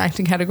 which is an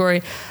acting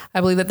category.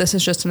 I believe that this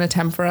is just an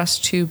attempt for us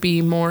to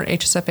be more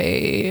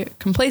HSFA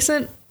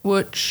complacent,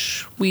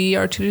 which we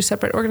are 2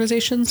 separate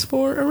organizations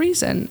for a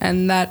reason.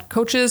 And that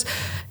coaches,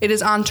 it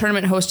is on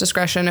tournament host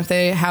discretion if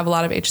they have a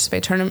lot of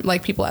HSFA tournament,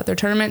 like people at their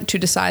tournament, to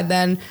decide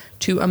then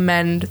to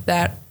amend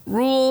that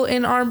rule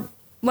in our,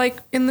 like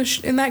in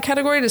that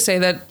category to say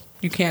that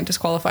you can't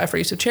disqualify for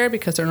use of chair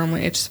because they're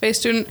normally an HSFA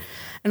student.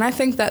 And I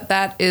think that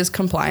that is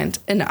compliant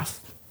enough.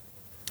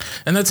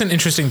 And that's an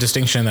interesting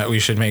distinction that we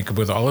should make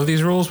with all of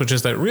these rules, which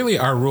is that really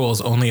our rules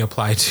only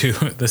apply to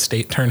the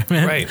state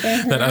tournament. Right.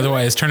 That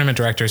otherwise tournament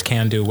directors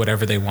can do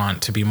whatever they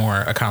want to be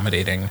more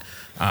accommodating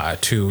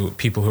to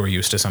people who are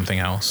used to something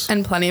else.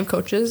 And plenty of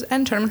coaches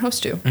and tournament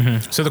hosts too.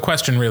 So the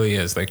question really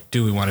is, like,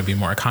 do we want to be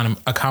more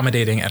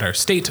accommodating at our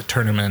state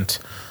tournament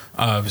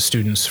of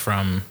students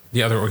from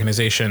the other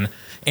organization,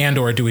 and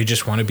or do we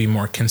just want to be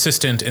more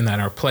consistent in that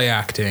our play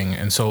acting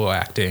and solo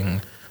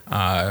acting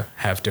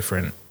have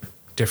different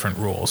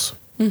rules?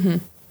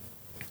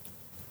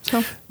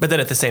 So. But then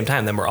at the same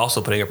time, then we're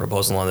also putting a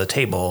proposal on the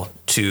table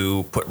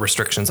to put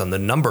restrictions on the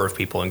number of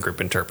people in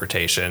group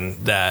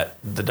interpretation that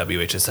the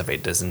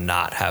WHSFA does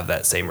not have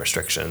that same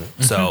restriction.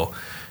 So,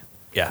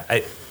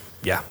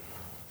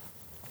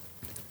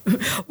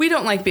 We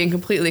don't like being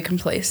completely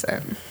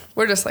complacent.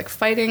 We're just like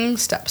fighting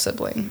step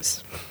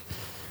siblings.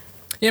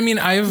 Yeah, I mean,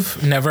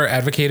 I've never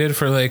advocated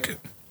for like,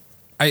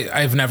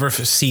 I've never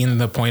seen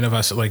the point of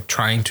us like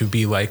trying to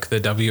be like the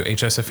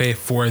WHSFA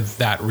for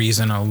that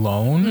reason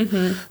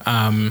alone.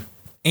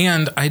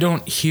 And I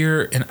don't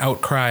hear an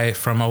outcry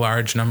from a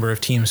large number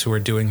of teams who are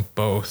doing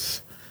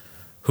both,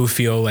 who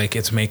feel like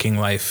it's making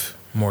life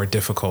more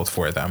difficult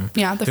for them.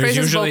 Yeah, the There's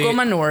phrase is vocal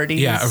minorities.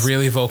 Yeah, a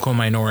really vocal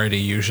minority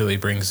usually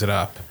brings it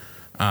up.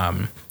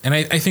 And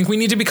I think we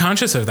need to be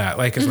conscious of that.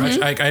 Like as much,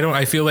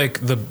 I feel like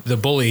the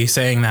bully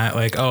saying that,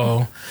 like,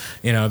 oh,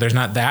 you know, there's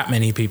not that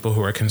many people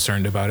who are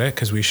concerned about it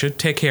because we should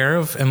take care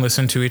of and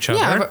listen to each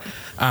other.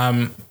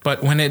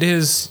 But when it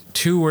is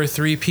 2 or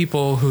 3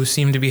 people who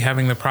seem to be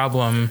having the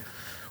problem,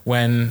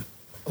 when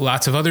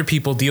lots of other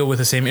people deal with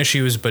the same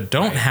issues but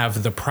don't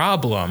have the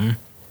problem,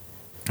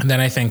 then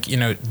I think, you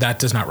know, that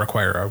does not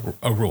require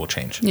a rule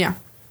change. Yeah.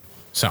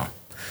 So,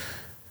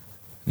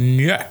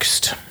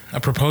 next, a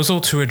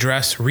proposal to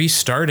address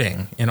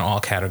restarting in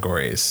all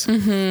categories.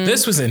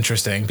 This was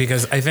interesting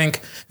because I think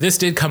this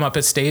did come up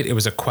at state. It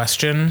was a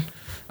question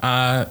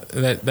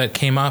that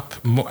came up.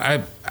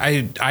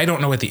 I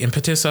don't know what the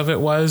impetus of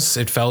it was.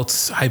 It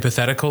felt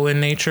hypothetical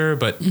in nature,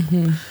 but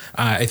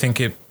I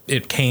think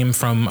it came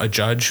from a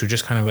judge who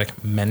just kind of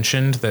like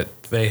mentioned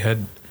that they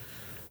had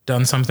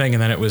done something,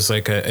 and then it was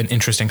like an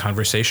interesting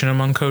conversation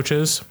among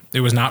coaches.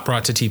 It was not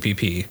brought to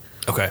TPP.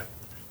 Okay.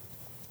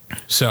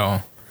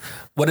 So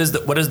what is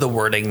the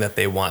wording that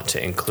they want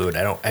to include?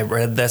 I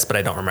read this, but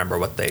I don't remember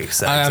what they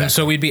said. Exactly.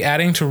 So we'd be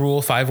adding to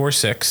Rule 5 or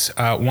 6.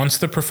 Once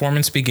the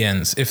performance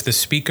begins, if the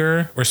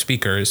speaker or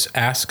speakers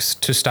asks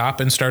to stop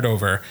and start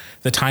over,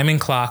 the timing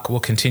clock will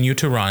continue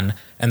to run,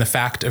 and the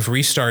fact of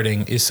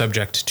restarting is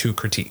subject to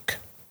critique.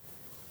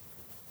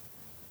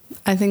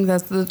 I think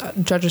that's the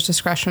judge's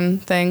discretion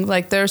thing.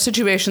 Like, there are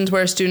situations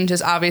where a student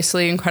is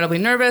obviously incredibly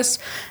nervous,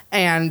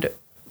 and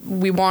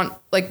we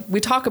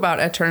talk about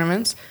at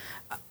tournaments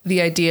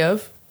the idea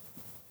of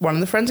one of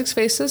the forensics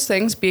faces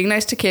things, being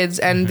nice to kids,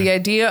 and the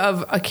idea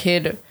of a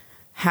kid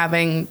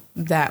having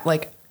that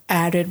like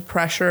added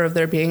pressure of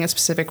there being a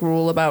specific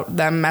rule about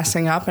them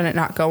messing up and it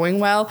not going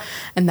well,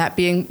 and that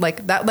being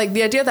like that, like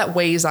the idea that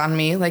weighs on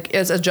me, like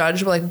as a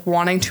judge, like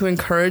wanting to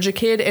encourage a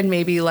kid and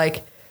maybe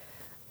like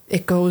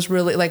it goes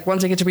really, like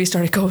once I get to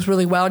restart, it goes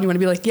really well and you want to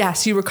be like,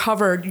 yes, you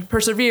recovered, you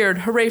persevered,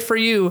 hooray for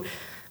you.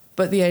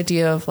 But the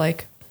idea of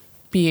like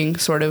being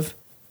sort of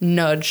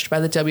nudged by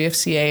the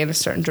WFCA in a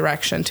certain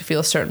direction to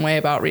feel a certain way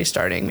about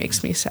restarting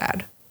makes me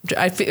sad.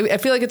 I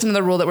feel like it's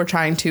another rule that we're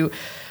trying to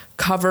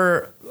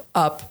cover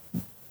up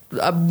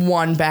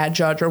one bad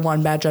judge or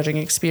one bad judging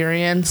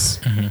experience,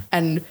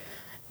 and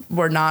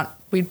we're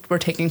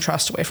taking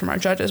trust away from our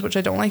judges, which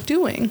I don't like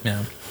doing.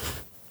 Yeah.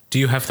 Do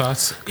you have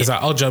thoughts? Because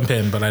I'll jump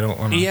in, but I don't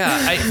want to.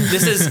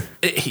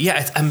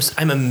 Yeah,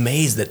 I'm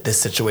amazed that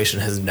this situation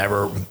has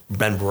never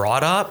been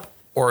brought up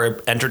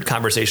or entered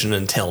conversation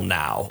until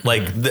now.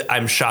 Like,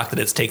 I'm shocked that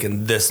it's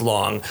taken this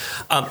long.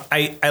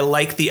 I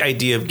like the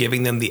idea of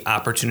giving them the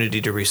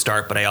opportunity to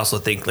restart, but I also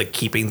think like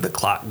keeping the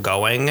clock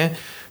going.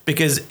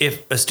 Because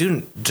if a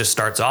student just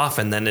starts off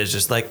and then is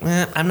just like,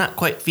 I'm not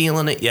quite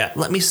feeling it yet,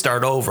 let me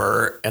start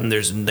over, and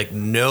there's like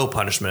no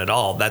punishment at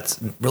all, that's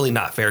really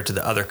not fair to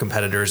the other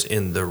competitors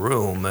in the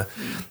room.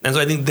 And so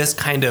I think this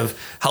kind of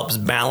helps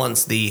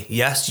balance the,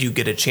 yes, you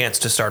get a chance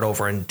to start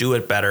over and do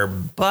it better,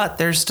 but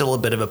there's still a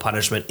bit of a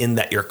punishment in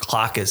that your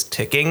clock is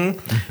ticking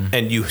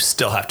and you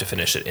still have to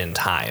finish it in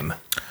time.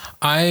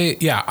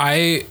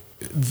 The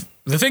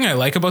thing I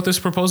like about this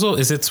proposal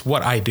is it's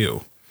what I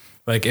do.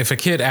 Like if a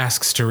kid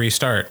asks to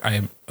restart,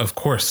 I of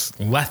course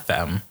let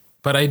them,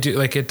 but I do,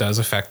 like, it does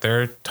affect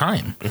their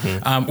time,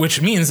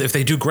 which means if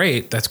they do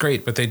great, that's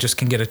great, but they just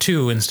can get a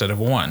 2 instead of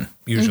 1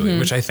 usually,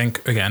 which I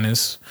think again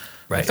is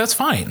right. That's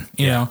fine,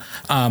 you know?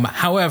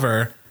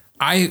 However,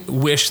 I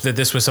wish that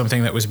this was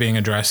something that was being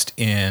addressed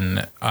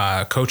in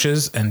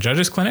coaches and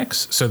judges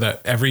clinics so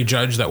that every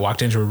judge that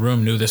walked into a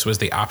room knew this was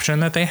the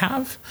option that they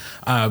have.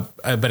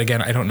 But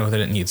again, I don't know that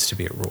it needs to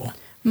be a rule.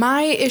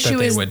 My issue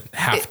that is they would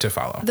have to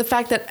follow. The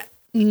fact that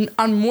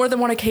on more than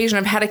one occasion,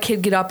 I've had a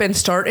kid get up and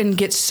start and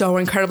get so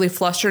incredibly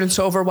flustered and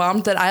so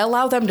overwhelmed that I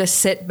allow them to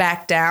sit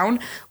back down,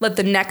 let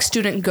the next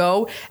student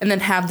go, and then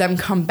have them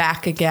come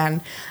back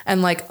again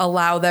and like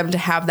allow them to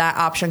have that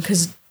option,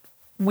 because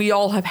we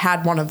all have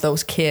had one of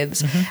those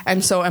kids.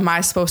 And so am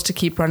I supposed to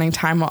keep running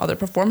time while other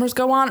performers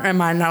go on, or am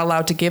I not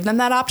allowed to give them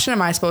that option?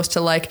 Am I supposed to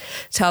like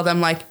tell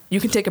them like, you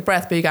can take a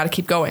breath, but you got to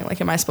keep going?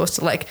 Like, am I supposed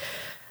to like,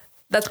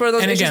 that's one of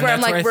those issues where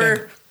I'm like,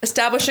 we're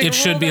establishing it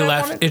should be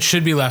left. It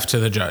should be left to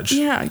the judge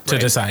to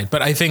decide.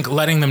 But I think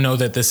letting them know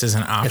that this is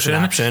an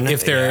option.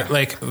 If they're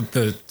like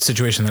the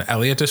situation that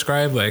Elliot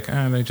described, like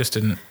they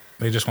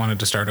just wanted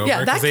to start over.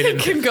 Yeah, that kid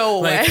can go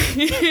away.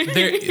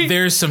 Like,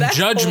 there's some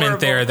judgment horrible.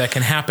 There that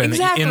can happen.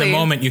 Exactly. In the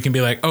moment, you can be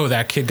like, oh,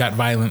 that kid got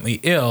violently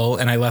ill,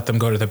 and I let them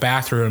go to the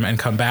bathroom and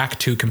come back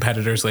 2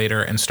 competitors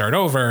later and start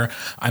over.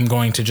 I'm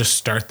going to just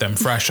start them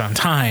fresh on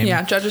time.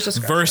 Yeah, judge's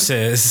discretion.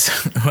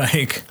 Versus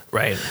like,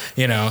 right,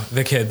 you know,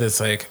 the kid that's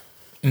like,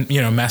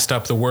 you know, messed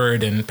up the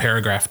word in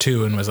paragraph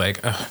 2 and was like,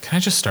 oh, can I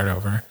just start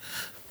over?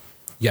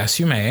 Yes,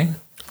 you may.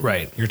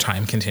 Right. Your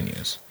time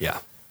continues. Yeah.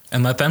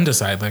 And let them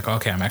decide, like,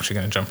 okay, I'm actually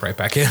going to jump right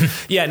back in.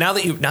 Yeah, now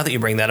that you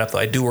bring that up, though,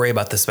 I do worry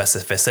about the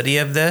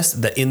specificity of this.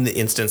 That in the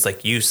instance,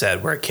 like you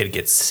said, where a kid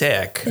gets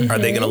sick, are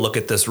they going to look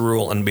at this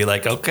rule and be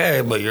like,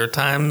 okay, but your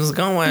time's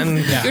going.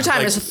 Yeah. Your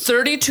time is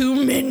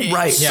 32 minutes.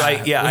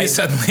 Right. Yeah. We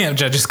suddenly have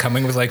judges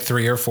coming with like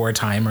 3 or 4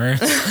 timers,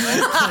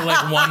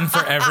 like one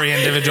for every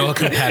individual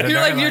competitor.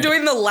 You're like, you're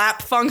doing the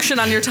lap function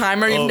on your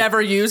timer you've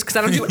never used, because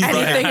I don't do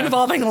anything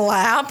involving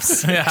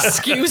laps. Yeah.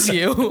 Excuse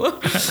you.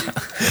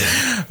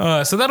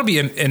 So that'll be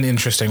an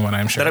interesting one,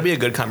 I'm sure. That'll be a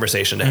good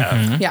conversation to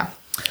have. Yeah.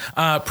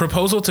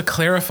 Proposal to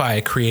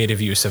clarify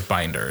creative use of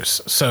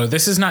binders. So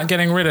this is not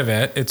getting rid of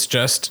it. It's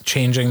just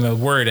changing the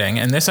wording.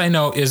 And this, I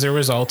know, is a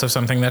result of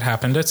something that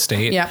happened at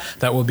State. Yeah.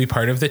 That will be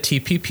part of the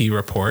TPP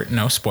report.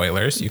 No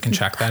spoilers. You can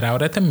check that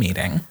out at the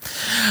meeting.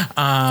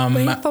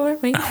 Wait for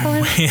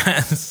it.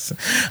 Yes.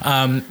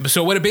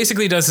 So what it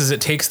basically does is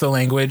it takes the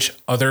language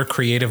other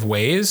creative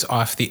ways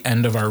off the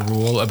end of our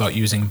rule about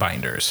using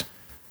binders.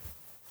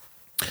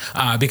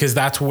 Because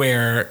that's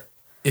where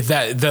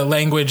the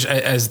language,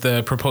 as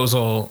the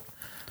proposal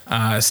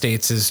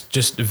states, is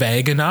just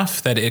vague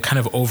enough that it kind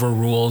of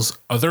overrules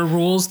other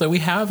rules that we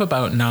have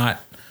about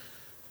not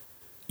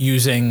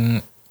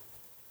using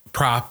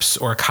props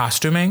or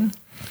costuming.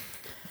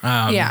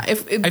 I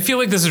feel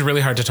like this is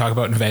really hard to talk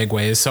about in vague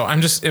ways. So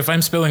if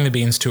I'm spilling the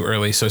beans too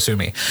early, so sue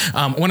me.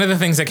 One of the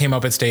things that came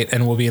up at State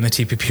and will be in the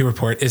TPP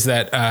report is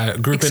that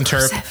Group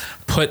Exclusive.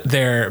 Interp put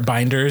their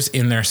binders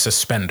in their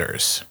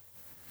suspenders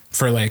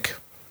for like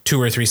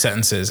 2 or 3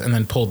 sentences and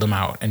then pulled them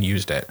out and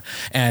used it.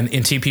 And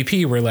in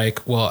TPP, we're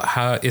like, well,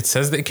 it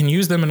says they can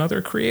use them in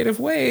other creative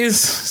ways.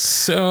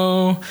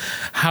 So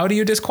how do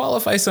you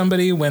disqualify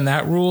somebody when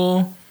that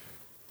rule?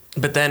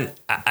 But then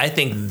I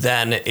think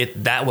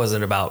that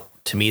wasn't about,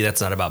 to me,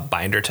 that's not about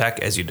binder tech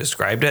as you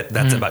described it.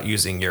 That's about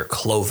using your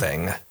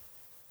clothing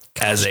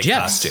as a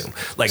costume.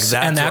 Like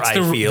that's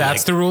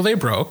the rule they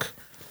broke.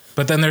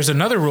 But then there's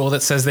another rule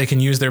that says they can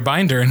use their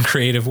binder in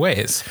creative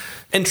ways.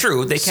 And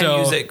true, they can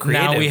use it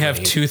creatively. Now we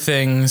have two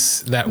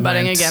things that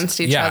butting went against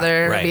each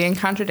other, right. being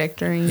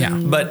contradictory. Yeah.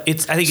 But I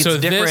think it's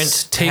different.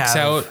 This takes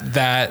out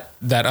that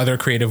other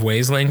creative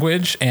ways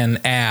language and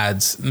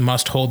adds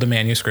must hold the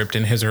manuscript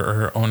in his or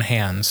her own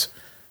hands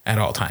at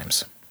all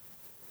times.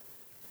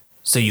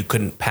 So you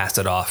couldn't pass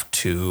it off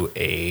to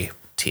a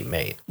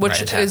teammate. Which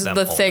right, and is have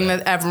the them thing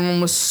hold it. that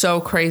everyone was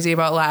so crazy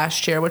about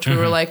last year, which we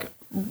were like,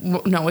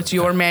 no, it's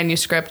your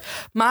manuscript.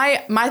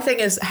 My thing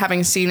is,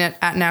 having seen it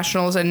at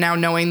nationals and now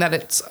knowing that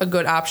it's a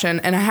good option,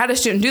 and I had a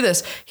student do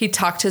this. He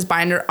tucked his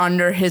binder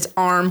under his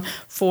arm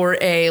for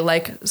a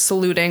like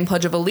saluting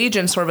Pledge of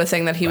Allegiance sort of a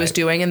thing that he was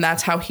doing, and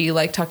that's how he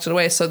like tucked it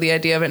away. So the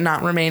idea of it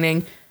not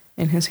remaining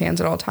in his hands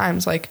at all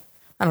times, like,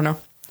 I don't know.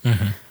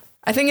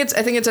 I think it's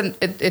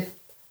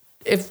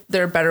if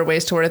there are better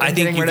ways to word it than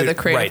getting rid of the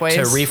creative ways.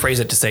 To rephrase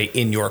it to say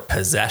in your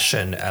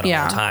possession at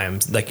Yeah. all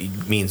times, like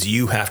it means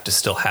you have to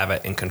still have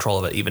it in control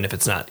of it, even if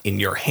it's not in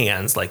your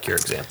hands, like your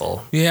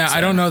example. Yeah,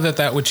 I don't know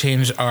that would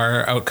change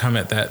our outcome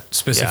at that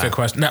specific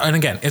question. Now, and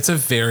again, it's a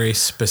very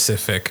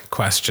specific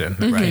question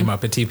that came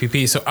up at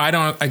TPP. So I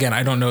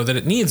don't know that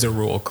it needs a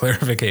rule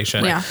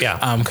clarification. Yeah.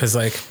 Yeah. Because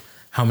like,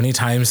 how many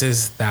times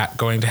is that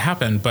going to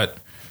happen? But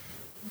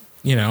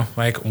you know,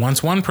 like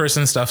once one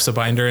person stuffs a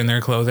binder in their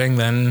clothing,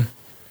 then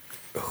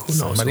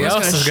somebody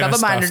else is going to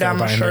stuff their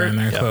binder in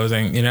their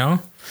clothing, you know?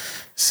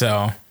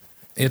 So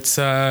it's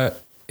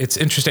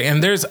interesting.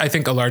 And there's, I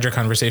think, a larger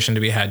conversation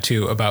to be had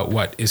too about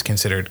what is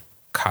considered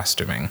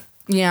costuming.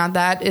 Yeah,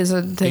 that is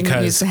a thing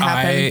that needs to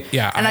happen.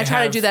 I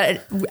try to do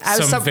that.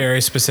 Some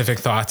very specific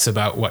thoughts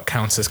about what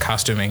counts as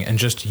costuming, and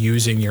just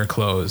using your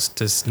clothes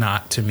does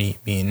not, to me,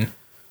 mean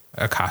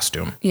a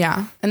costume.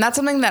 Yeah. And that's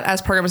something that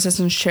as program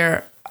assistants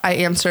chair, I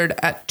answered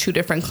at 2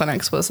 different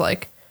clinics was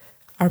like,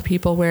 are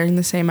people wearing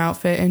the same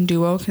outfit in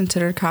duo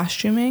considered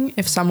costuming?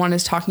 If someone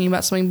is talking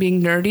about something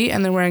being nerdy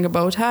and they're wearing a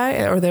bow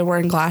tie or they're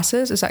wearing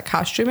glasses, is that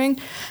costuming?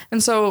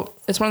 And so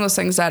it's one of those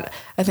things that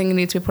I think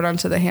needs to be put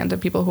onto the hand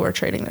of people who are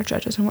training their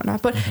judges and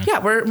whatnot. But yeah,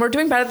 we're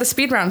doing bad at the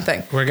speed round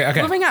thing.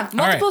 Okay. Moving on.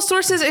 Multiple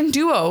sources in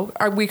duo.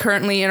 Are we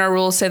currently in our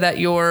rules say that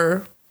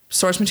your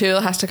source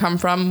material has to come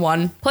from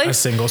one place? A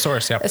single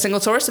source, yeah. A single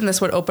source, and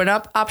this would open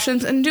up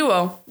options in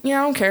duo.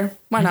 Yeah, I don't care.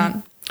 Why not?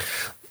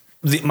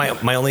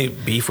 My only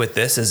beef with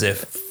this is if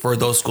for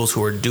those schools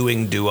who are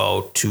doing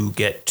duo to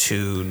get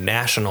to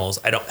nationals,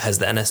 has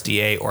the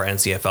NSDA or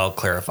NCFL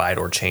clarified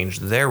or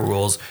changed their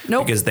rules?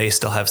 Nope. Because they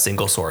still have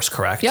single source,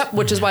 correct? Yep,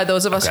 which is why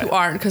those of us who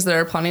aren't, because there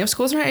are plenty of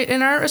schools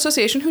in our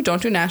association who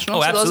don't do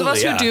nationals. Oh, so those of us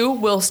absolutely, who do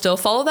will still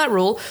follow that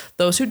rule.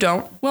 Those who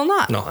don't will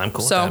not. No, I'm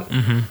cool so with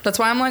that. that's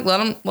why I'm like, let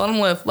them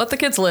live. Let the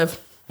kids live.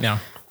 Yeah.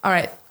 All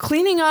right.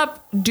 Cleaning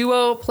up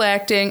duo play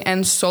acting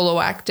and solo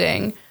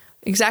acting.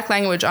 Exact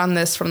language on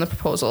this from the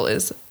proposal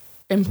is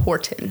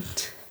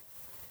important.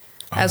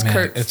 As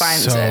Kurt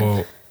finds it.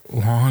 So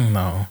long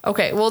though.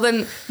 Okay, well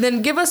then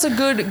give us a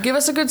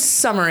good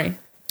summary.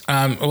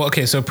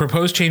 So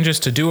proposed changes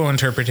to duo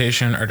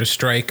interpretation are to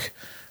strike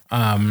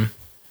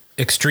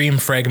extreme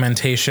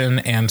fragmentation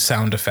and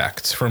sound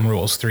effects from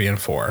rules 3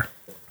 and 4.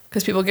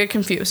 Because people get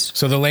confused.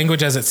 So the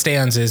language as it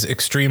stands is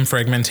extreme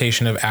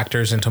fragmentation of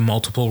actors into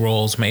multiple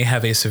roles may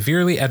have a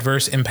severely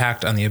adverse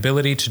impact on the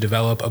ability to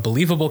develop a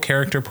believable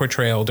character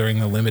portrayal during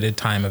the limited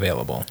time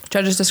available.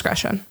 Judge's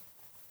discretion.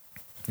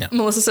 Yeah.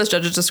 Melissa says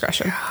judge's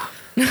discretion.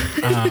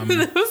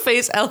 The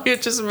face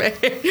Elliot just made.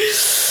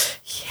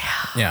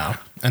 Yeah.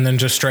 And then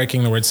just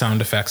striking the word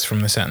sound effects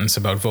from the sentence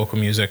about vocal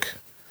music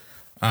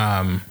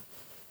must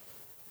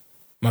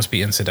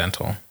be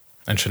incidental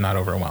and should not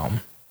overwhelm.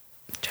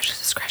 Judge's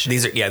discretion.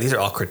 These are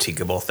all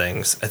critiquable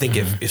things. I think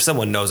if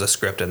someone knows a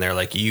script and they're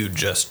like, you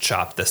just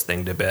chopped this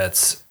thing to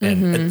bits,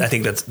 and I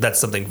think that's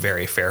something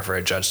very fair for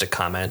a judge to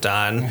comment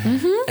on.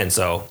 And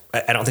so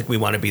I don't think we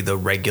want to be the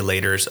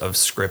regulators of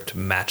script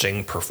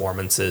matching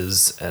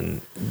performances,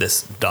 and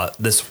this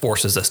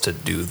forces us to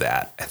do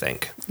that, I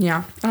think.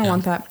 Yeah, I don't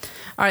want that.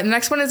 All right, the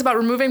next one is about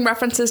removing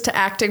references to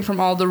acting from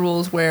all the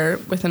rules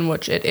within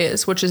which it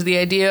is, which is the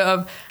idea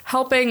of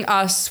helping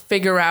us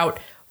figure out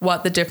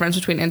what the difference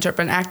between interp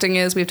and acting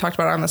is. We've talked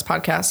about it on this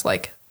podcast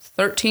like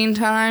 13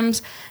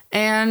 times.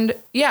 And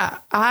yeah,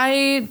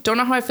 I don't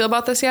know how I feel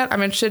about this yet.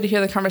 I'm interested to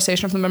hear the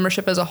conversation from the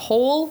membership as a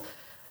whole,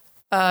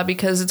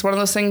 because it's one of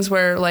those things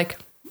where like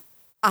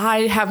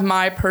I have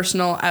my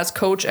personal, as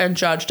coach and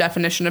judge,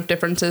 definition of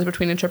differences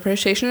between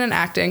interpretation and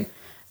acting.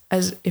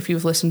 As if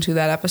you've listened to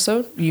that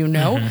episode, you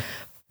know.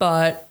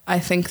 But I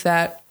think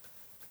that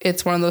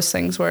it's one of those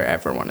things where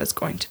everyone is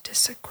going to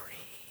disagree.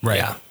 Right.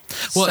 Yeah.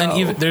 Well, and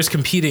even there's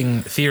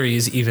competing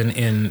theories even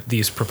in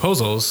these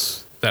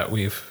proposals that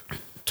we've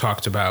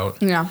talked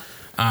about. Yeah.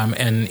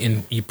 And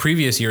in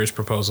previous years'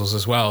 proposals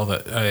as well.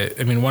 That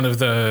one of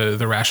the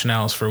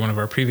rationales for one of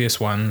our previous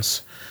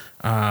ones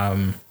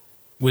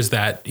was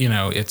that, you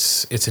know,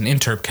 it's an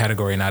interp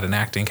category, not an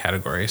acting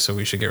category, so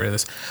we should get rid of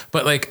this.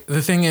 But like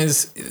the thing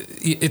is,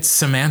 it's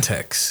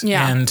semantics.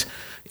 Yeah. And,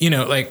 you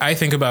know, like I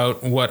think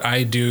about what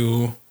I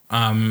do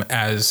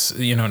as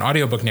an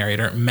audiobook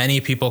narrator, many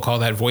people call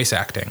that voice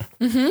acting.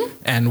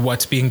 And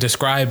what's being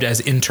described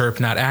as interp,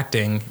 not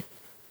acting,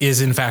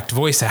 is in fact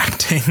voice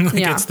acting.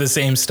 It's the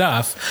same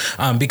stuff,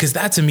 because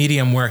that's a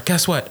medium where,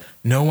 guess what?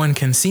 No one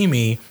can see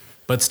me,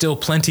 but still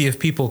plenty of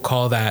people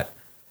call that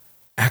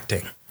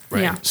acting.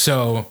 Right. Yeah.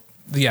 So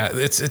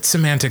it's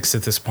semantics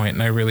at this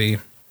point. And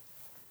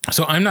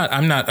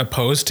I'm not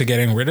opposed to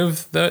getting rid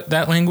of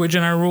that language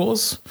in our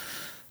rules,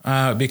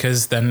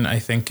 because then I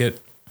think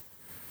it,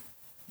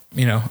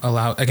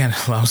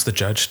 allows the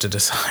judge to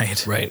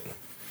decide. Right.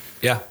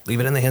 Yeah. Leave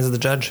it in the hands of the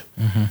judge.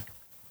 Mm-hmm.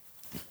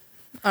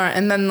 All right.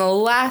 And then the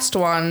last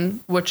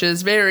one, which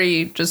is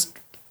very just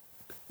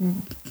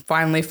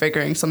finally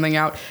figuring something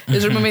out,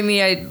 is removing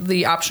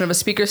the option of a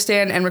speaker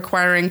stand and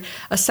requiring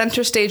a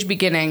center stage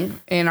beginning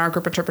in our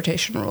group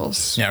interpretation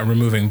rules. Yeah.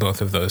 Removing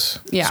both of those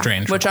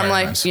strange which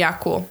requirements. I'm like, yeah,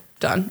 cool.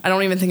 Done. I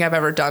don't even think I've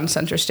ever done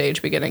center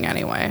stage beginning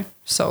anyway.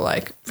 So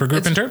like for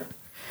group interp?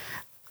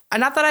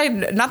 Not that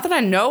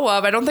I know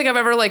of. I don't think I've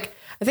ever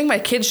I think my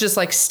kids just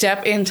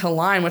step into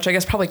line, which I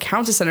guess probably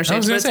counts as center stage. I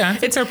was gonna say, I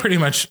think they're pretty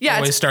much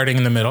always starting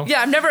in the middle.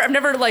 Yeah, I've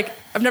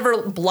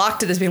never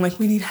blocked it as being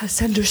we need a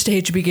center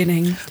stage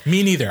beginning.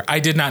 Me neither. I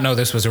did not know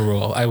this was a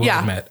rule. I will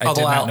admit, I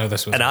did not know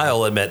this was. And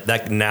I'll admit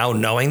that now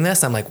knowing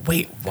this, I'm like,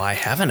 wait, why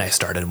haven't I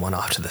started one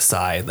off to the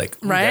side? Right?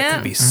 That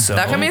could be so cool.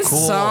 That could be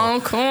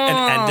so cool.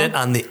 And end it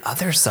on the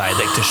other side,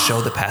 to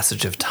show the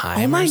passage of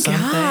time. Oh my or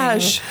something.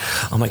 gosh!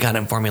 Oh my god,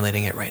 I'm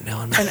formulating it right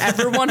now. And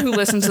everyone who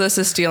listens to this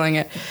is stealing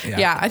it.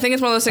 Yeah, I think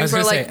it's one of those things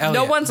where Elliot,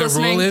 no one's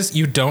listening. The rule is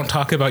you don't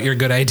talk about your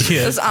good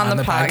ideas on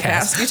the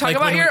podcast. You talk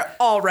about your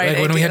all right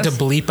ideas. When we had to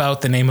bleep out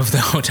the name of the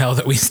hotel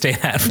that we stayed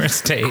at for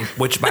state.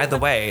 Which, by the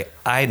way,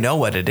 I know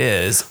what it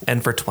is,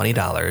 and for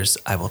 $20,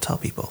 I will tell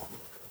people.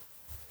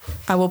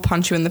 I will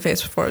punch you in the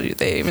face before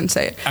they even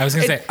say it. I was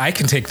going to say, I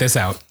can take this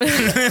out.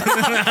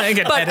 I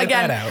can edit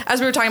that out. As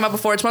we were talking about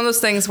before, it's one of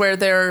those things where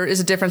there is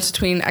a difference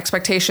between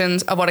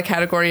expectations of what a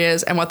category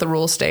is and what the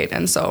rules state.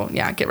 And so,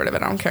 get rid of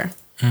it. I don't care.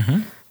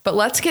 Mm-hmm. But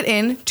let's get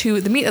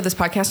into the meat of this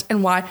podcast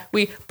and why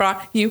we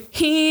brought you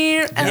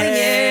here.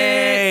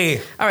 Yay!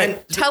 All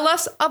right. Tell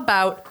us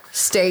about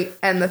state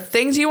and the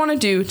things you want to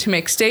do to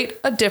make state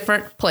a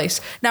different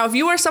place. Now, if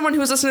you are someone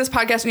who is listening to this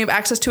podcast and you have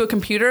access to a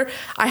computer,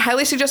 I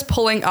highly suggest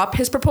pulling up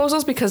his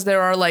proposals because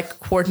there are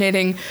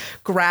coordinating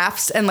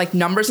graphs and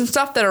numbers and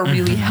stuff that are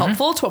really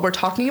helpful to what we're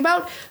talking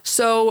about.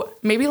 So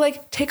maybe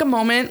take a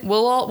moment.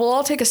 We'll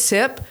all take a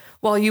sip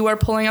while you are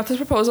pulling out this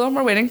proposal.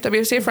 We're waiting.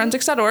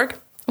 WSAforensics.org.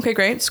 Okay,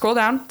 great. Scroll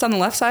down. It's on the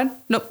left side.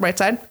 Nope, right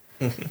side.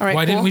 All right.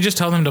 Why didn't we just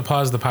tell them to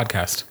pause the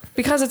podcast?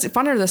 Because it's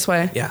funner this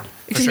way. Yeah.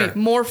 Excuse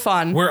me, more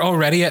fun. We're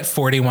already at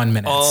 41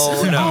 minutes.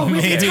 Oh, no.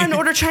 It's time to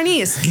order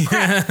Chinese.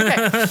 Crap.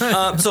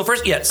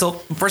 Okay. So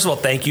first of all,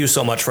 thank you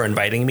so much for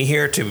inviting me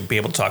here to be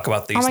able to talk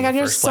about these. Oh my God, in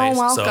the first place.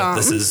 you're so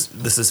welcome. So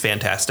this is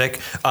fantastic.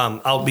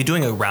 I'll be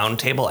doing a round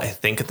table, I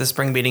think, at the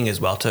spring meeting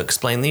as well to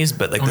explain these,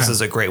 but this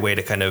is a great way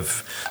to kind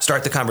of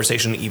start the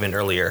conversation even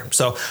earlier.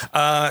 So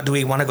do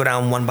we want to go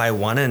down one by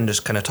one and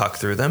just kind of talk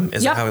through them?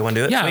 Is that how we want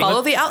to do it? Yeah.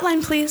 Follow the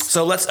outline, please.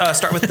 So let's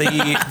start with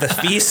the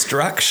fee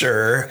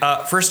structure.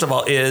 First of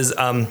all, is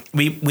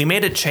we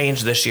made a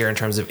change this year in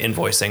terms of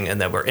invoicing, and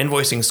that we're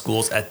invoicing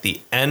schools at the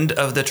end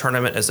of the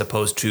tournament as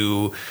opposed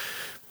to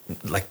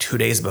 2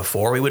 days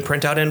before we would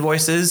print out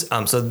invoices.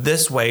 So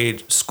this way,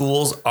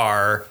 schools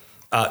are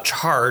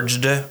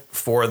charged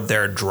for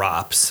their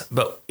drops.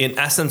 But in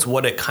essence,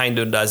 what it kind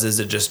of does is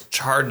it just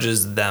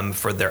charges them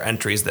for their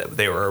entries that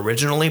they were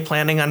originally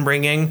planning on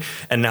bringing.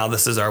 And now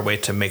this is our way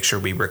to make sure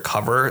we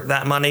recover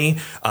that money.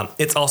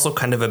 It's also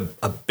kind of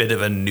a bit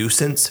of a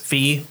nuisance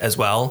fee as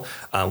well.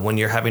 When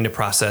you're having to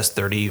process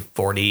 30,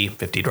 40,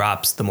 50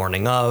 drops the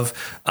morning of,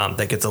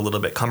 that gets a little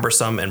bit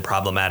cumbersome and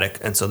problematic.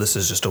 And so this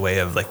is just a way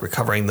of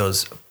recovering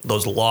those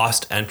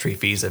lost entry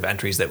fees of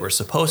entries that were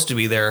supposed to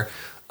be there,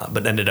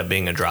 but ended up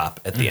being a drop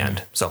at the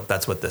end. So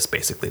that's what this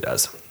basically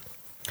does.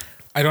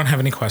 I don't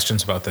have any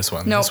questions about this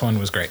one. Nope. This one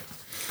was great.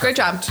 Great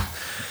job.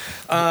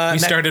 We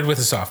started with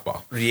a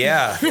softball.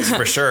 Yeah,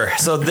 for sure.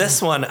 So this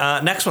one,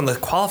 next one, the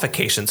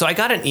qualification. So I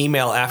got an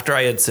email after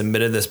I had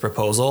submitted this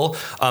proposal.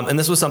 And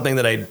this was something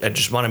that I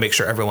just want to make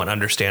sure everyone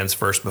understands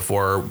first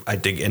before I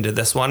dig into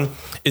this one,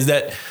 is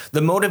that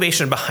the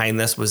motivation behind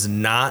this was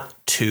not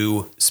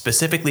to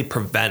specifically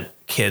prevent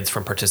kids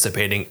from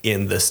participating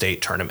in the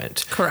state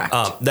tournament. Correct.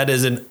 That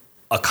is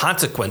a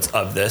consequence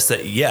of this,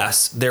 that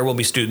yes, there will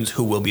be students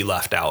who will be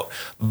left out.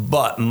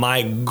 But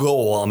my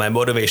goal, my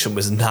motivation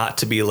was not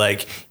to be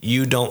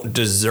you don't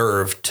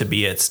deserve to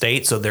be at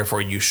state, so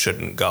therefore you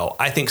shouldn't go.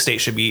 I think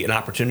state should be an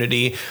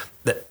opportunity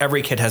that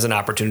every kid has an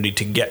opportunity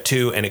to get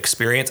to and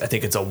experience. I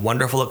think it's a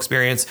wonderful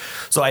experience.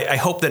 So I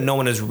hope that no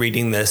one is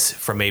reading this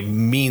from a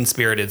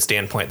mean-spirited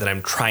standpoint that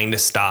I'm trying to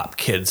stop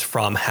kids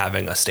from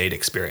having a state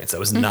experience. That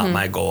was not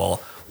my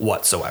goal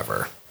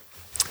whatsoever.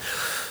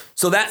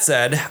 So that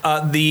said,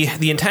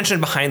 the intention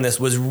behind this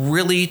was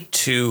really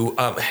to,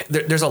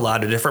 there's a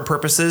lot of different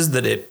purposes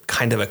that it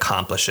kind of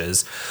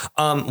accomplishes.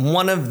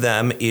 One of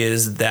them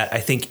is that I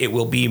think it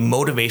will be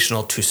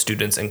motivational to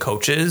students and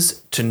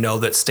coaches to know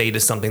that state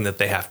is something that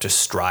they have to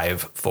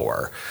strive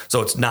for.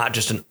 So it's not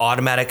just an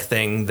automatic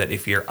thing that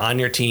if you're on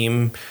your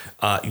team,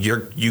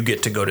 you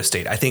get to go to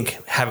state. I think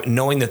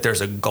knowing that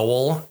there's a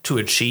goal to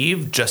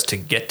achieve just to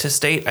get to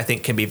state, I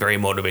think can be very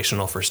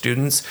motivational for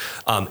students.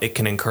 It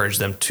can encourage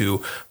them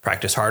to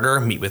practice harder,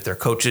 meet with their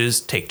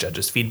coaches, take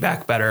judges'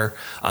 feedback better.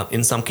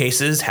 In some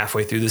cases,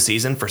 halfway through the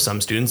season, for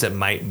some students, it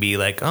might be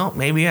like, oh,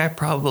 maybe I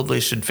probably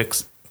should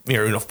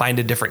find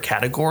a different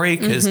category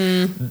because,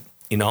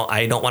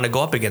 I don't want to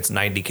go up against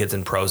 90 kids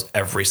in pros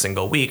every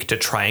single week to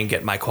try and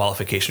get my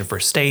qualification for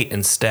state.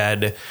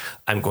 Instead,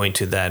 I'm going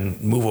to then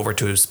move over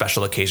to a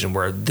special occasion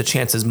where the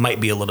chances might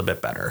be a little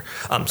bit better.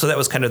 So that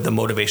was kind of the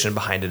motivation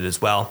behind it as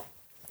well.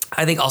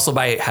 I think also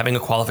by having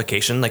a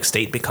qualification, like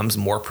state becomes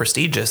more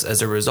prestigious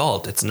as a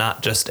result. It's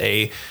not just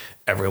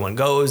everyone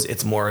goes.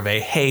 It's more of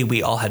hey,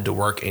 we all had to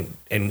work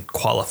and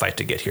qualify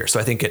to get here. So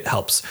I think it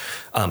helps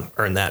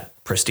earn that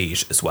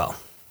prestige as well.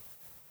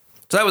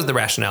 So that was the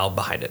rationale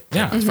behind it,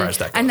 as far as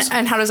that goes.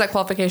 And how does that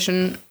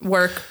qualification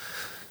work?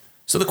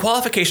 So the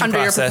qualification under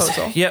process. Your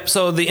proposal. Yep.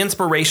 So the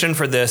inspiration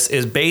for this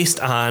is based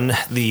on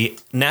the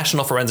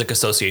National Forensic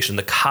Association,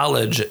 the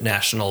College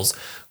Nationals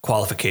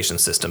qualification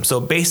system. So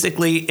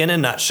basically, in a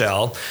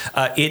nutshell,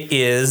 it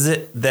is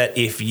that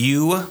if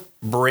you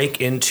break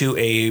into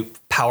a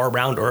power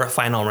round or a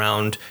final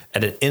round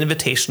at an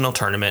invitational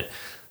tournament,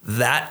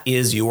 that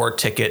is your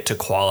ticket to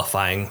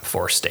qualifying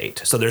for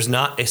state. So there's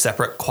not a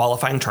separate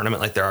qualifying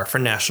tournament like there are for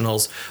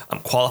nationals.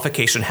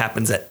 Qualification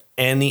happens at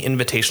any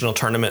invitational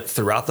tournament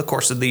throughout the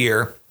course of the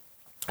year,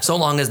 so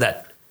long as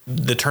that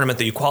the tournament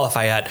that you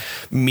qualify at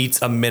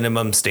meets a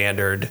minimum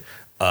standard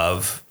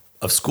of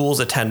schools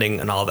attending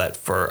and all that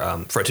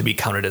for it to be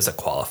counted as a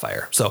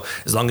qualifier. So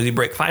as long as you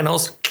break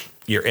finals,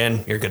 you're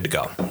in, you're good to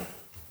go.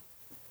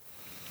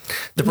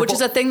 Which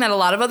is a thing that a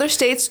lot of other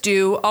states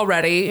do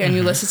already, and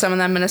you listed some of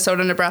them: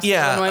 Minnesota, Nebraska,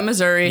 Illinois,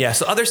 Missouri. Yeah,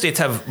 so other states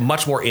have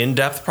much more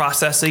in-depth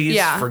processes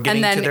for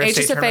getting to their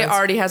state tournaments. HSFA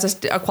already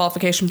has a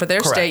qualification for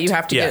their state. You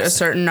have to get a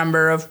certain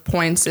number of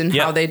points in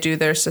how they do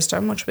their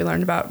system, which we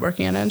learned about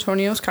working at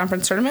Antonio's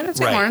conference tournament at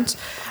St. Lawrence.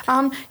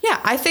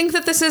 I think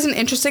that this is an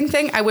interesting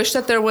thing. I wish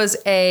that there was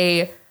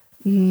a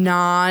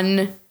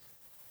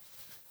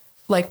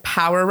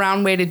power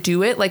round way to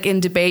do it. Like in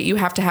debate, you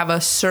have to have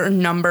a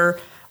certain number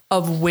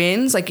of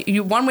wins.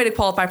 One way to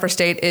qualify for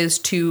state is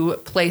to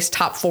place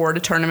top 4 at a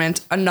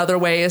tournament. Another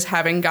way is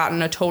having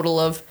gotten a total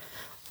of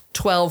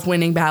 12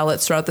 winning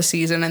ballots throughout the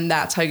season, and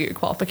that's how you get your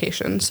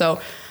qualification.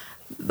 So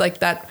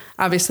that,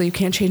 obviously you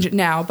can't change it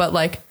now, but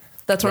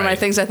that's one of my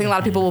things. I think a lot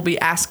of people will be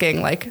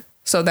asking,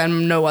 so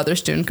then no other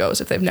student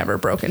goes if they've never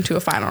broken into a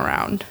final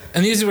round.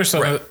 And these were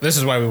this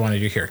is why we wanted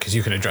you here, because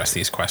you can address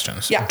these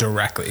questions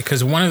directly.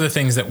 Because one of the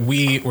things that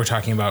we were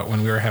talking about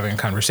when we were having a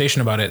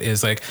conversation about it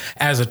is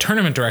as a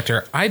tournament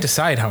director, I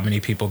decide how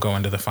many people go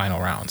into the final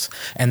rounds.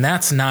 And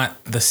that's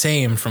not the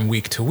same from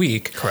week to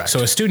week. Correct. So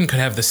a student could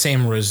have the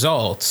same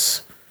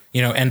results,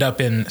 end up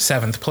in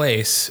 7th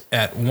place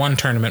at one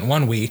tournament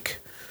one week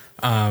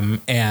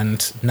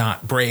and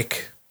not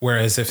break.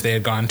 Whereas if they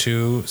had gone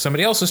to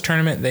somebody else's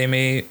tournament, they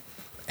may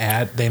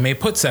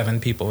put 7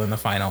 people in the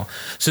final.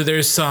 So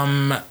there's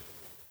some,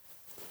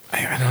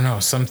 I don't know,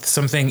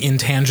 something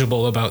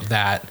intangible about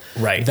that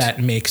that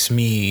makes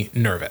me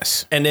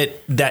nervous. And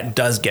that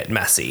does get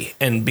messy.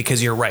 And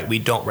because you're right, we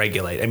don't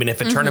regulate. I mean, if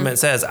a tournament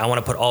says, I want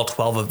to put all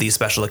 12 of these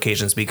special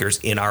occasion speakers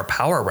in our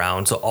power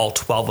round, so all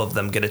 12 of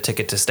them get a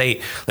ticket to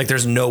state,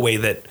 there's no way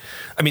that,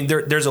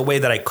 there's a way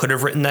that I could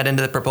have written that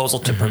into the proposal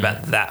to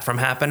prevent that from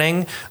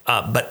happening.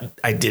 But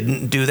I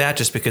didn't do that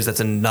just because that's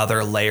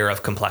another layer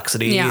of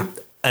complexity. Yeah.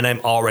 And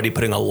I'm already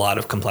putting a lot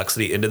of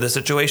complexity into the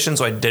situation,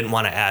 so I didn't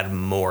want to add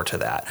more to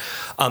that.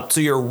 So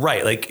you're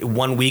right.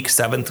 1 week,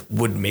 7th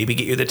would maybe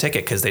get you the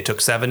ticket because they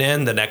took 7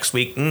 in. The next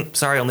week,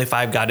 only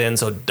 5 got in,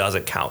 so it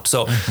doesn't count.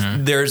 So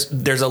there's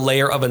a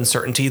layer of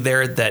uncertainty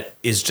there that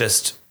is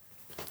just,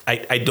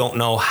 I don't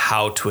know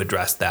how to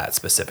address that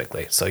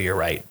specifically. So you're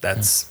right.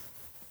 That's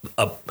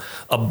a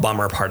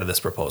bummer part of this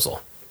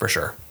proposal, for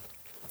sure.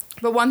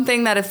 But one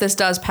thing that if this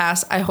does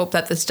pass, I hope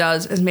that this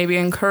does, is maybe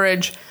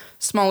encourage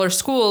smaller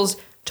schools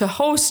to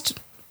host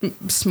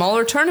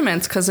smaller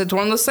tournaments, because it's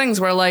one of those things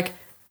where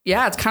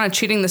it's kind of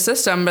cheating the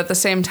system, but at the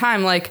same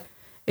time,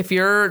 if you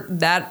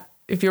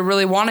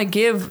really want to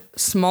give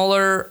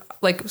small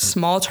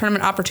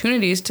tournament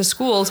opportunities to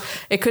schools,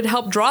 it could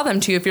help draw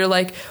them to you. If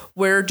you're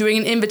we're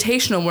doing an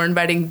invitational, we're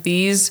inviting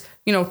these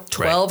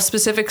 12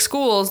 specific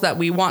schools that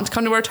we want to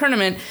come to our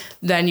tournament,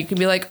 then you can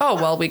be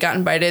we got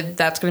invited.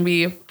 That's going to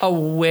be a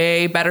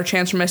way better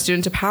chance for my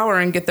student to power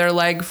and get their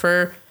leg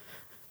for,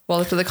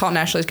 that's what they call it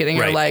nationally, is getting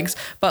your legs,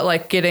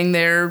 but getting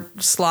their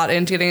slot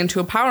into getting into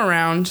a power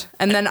round.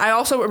 And then I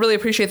also really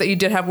appreciate that you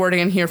did have wording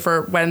in here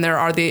for when there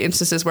are the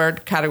instances where a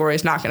category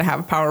is not going to have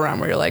a power round,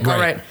 where you're all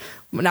right,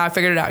 Now I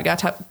figured it out. I got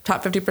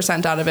top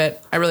 50% out of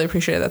it. I really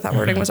appreciated that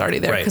wording was already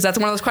there, because that's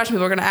one of those questions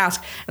people are going to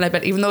ask. And I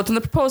bet even though it's in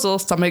the proposal,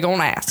 somebody going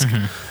to ask.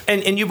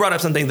 And you brought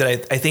up something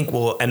that I think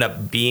will end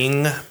up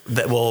being,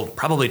 that will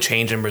probably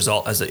change and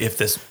result as if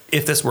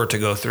this were to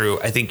go through.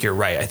 I think you're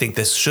right. I think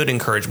this should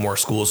encourage more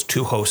schools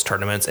to host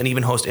tournaments and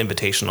even host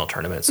invitational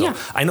tournaments. So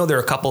I know there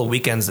are a couple of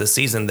weekends this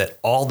season that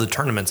all the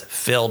tournaments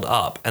filled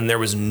up and there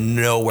was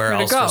nowhere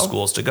else for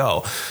schools to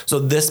go. So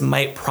this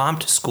might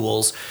prompt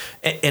schools,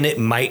 and it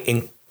might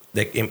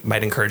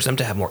encourage them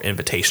to have more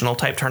invitational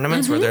type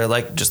tournaments where they're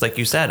like, just like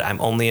you said,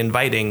 I'm only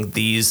inviting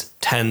these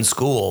 10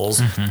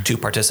 schools to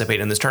participate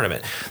in this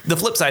tournament. The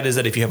flip side is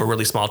that if you have a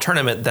really small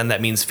tournament, then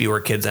that means fewer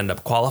kids end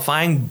up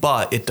qualifying,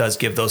 but it does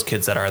give those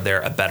kids that are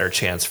there a better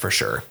chance for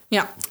sure.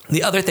 Yeah.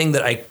 The other thing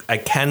that I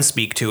can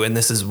speak to, and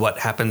this is what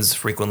happens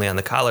frequently on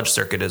the college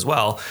circuit as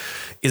well,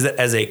 is that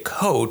as a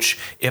coach,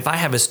 if I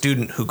have a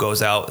student who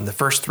goes out in the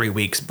first 3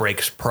 weeks,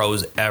 breaks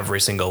pros every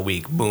single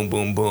week, boom,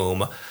 boom,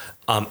 boom,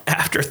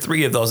 after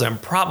 3 of those, I'm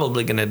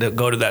probably going to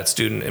go to that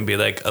student and be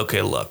like,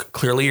 okay, look,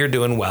 clearly you're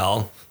doing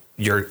well.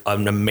 You're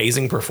an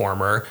amazing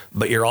performer,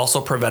 but you're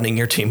also preventing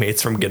your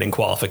teammates from getting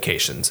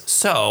qualifications.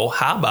 So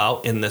how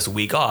about in this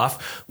week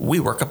off, we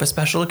work up a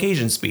special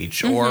occasion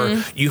speech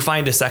or you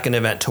find a second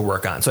event to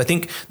work on. So I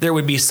think there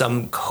would be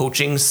some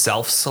coaching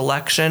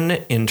self-selection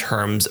in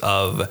terms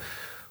of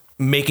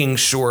making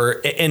sure,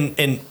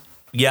 and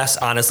yes,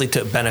 honestly,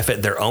 to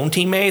benefit their own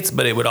teammates,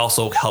 but it would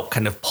also help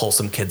kind of pull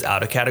some kids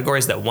out of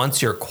categories that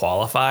once you're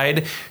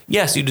qualified,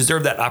 yes, you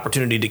deserve that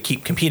opportunity to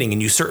keep competing,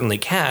 and you certainly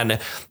can,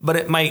 but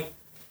it might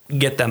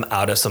get them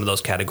out of some of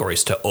those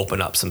categories to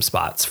open up some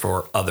spots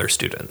for other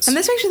students. And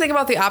this makes you think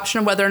about the option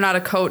of whether or not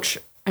a coach,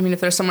 I mean, if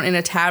there's someone in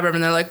a tab room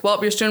and they're like,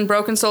 well, your student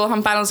broke in solo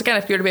hum finals again,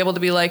 if you're to be able to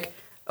be like,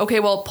 okay,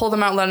 well, pull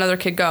them out and let another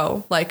kid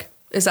go. Like,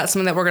 is that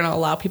something that we're going to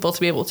allow people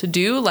to be able to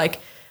do? Like,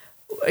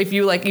 if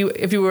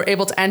you were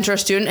able to enter a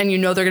student and you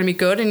know they're going to be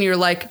good, and you're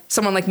like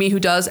someone like me who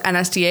does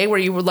NSDA, where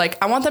you were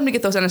like, I want them to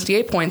get those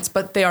NSDA points,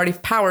 but they already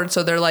powered,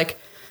 so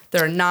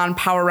they're a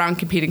non-power round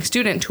competing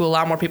student, to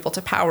allow more people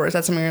to power. Is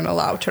that something you're going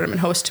to allow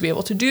tournament hosts to be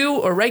able to do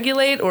or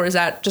regulate, or is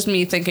that just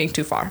me thinking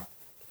too far?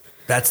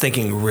 That's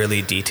thinking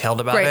really detailed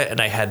about it, and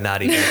I had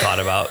not even thought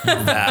about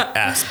that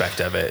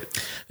aspect of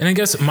it. And I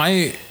guess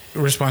my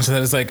response to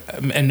that is like,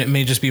 and it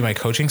may just be my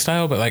coaching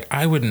style, but like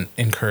I wouldn't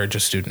encourage a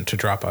student to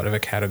drop out of a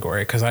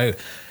category,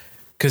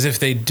 because if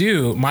they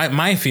do,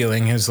 my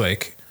feeling is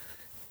like,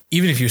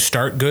 even if you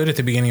start good at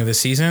the beginning of the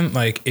season,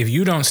 like if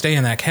you don't stay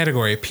in that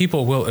category,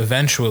 people will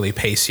eventually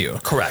pace you.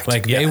 Correct.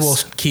 Like they will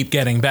keep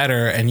getting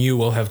better and you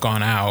will have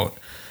gone out.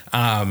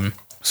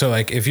 So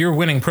like if you're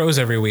winning pros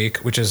every week,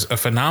 which is a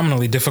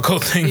phenomenally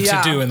difficult thing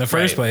to do in the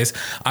first place,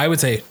 I would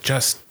say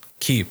just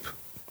keep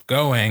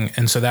going.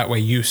 And so that way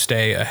you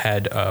stay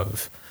ahead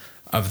of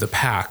the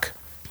pack.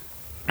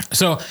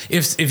 So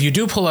if you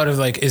do pull out of,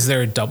 like, is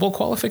there double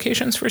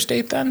qualifications for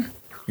state then?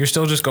 You're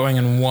still just going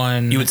in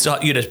one. You'd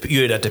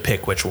have to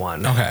pick which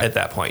one at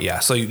that point. Yeah.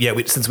 So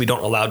since we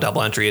don't allow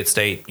double entry at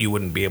state, you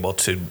wouldn't be able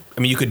to.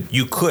 I mean,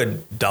 you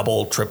could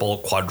double, triple,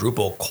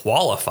 quadruple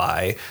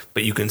qualify,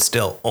 but you can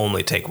still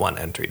only take one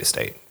entry to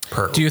state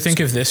per. Do you think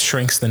if this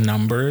shrinks the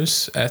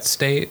numbers at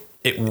state,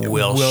 it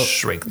will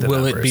shrink the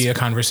numbers? Will it be a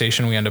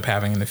conversation we end up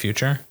having in the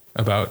future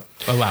about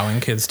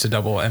allowing kids to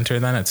double enter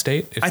then at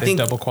state if they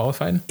double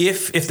qualified?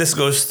 If this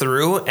goes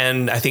through,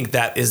 and I think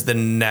that is the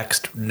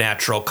next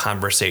natural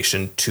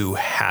conversation to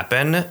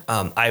happen,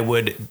 I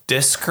would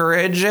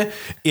discourage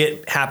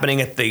it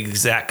happening at the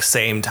exact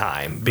same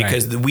time,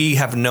 because we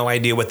have no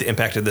idea what the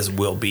impact of this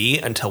will be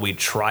until we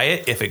try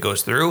it, if it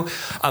goes through.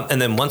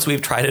 And then once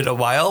we've tried it a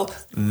while,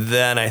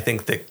 then I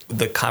think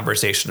the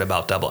conversation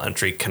about double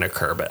entry can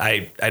occur. But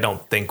I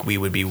don't think we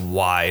would be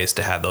wise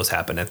to have those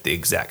happen at the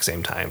exact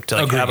same time.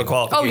 To have a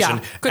qualification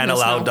and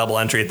allow double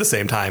entry at the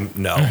same time.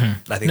 No,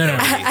 I think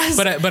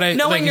but I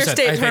knowing like your said,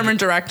 state tournament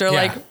director,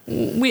 like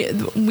we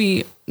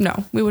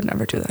would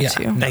never do that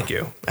to you. Thank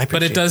you.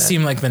 But it does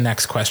seem like the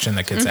next question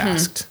that gets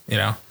asked, you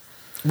know?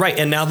 Right.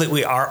 And now that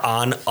we are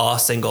on a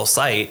single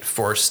site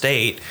for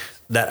state,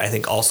 that I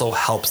think also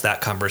helps that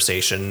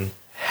conversation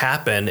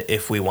happen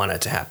if we want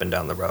it to happen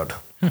down the road.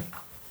 All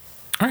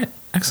right.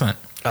 Excellent.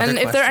 And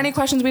if there are any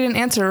questions we didn't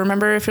answer,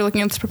 remember, if you're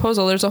looking at this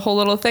proposal, there's a whole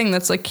little thing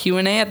that's like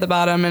Q&A at the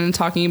bottom and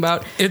talking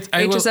about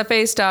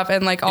HSFA stuff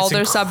and like all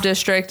their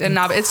sub-district and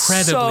it's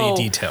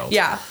incredibly detailed.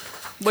 Yeah.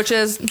 Which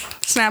is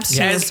snaps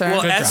to you.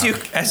 Well,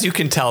 as you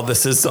can tell,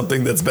 this is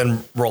something that's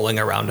been rolling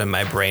around in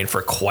my brain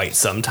for quite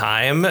some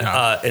time.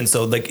 Yeah. And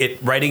so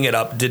writing it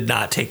up did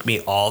not take me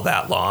all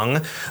that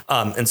long.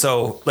 And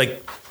so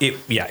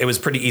it was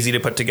pretty easy to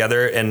put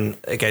together, and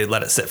like I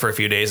let it sit for a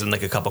few days, and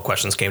like a couple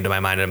questions came to my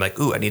mind, and I'm like,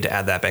 ooh, I need to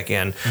add that back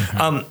in.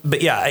 Mm-hmm.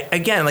 But yeah,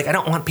 again, I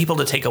don't want people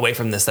to take away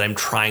from this that I'm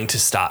trying to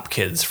stop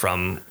kids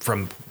from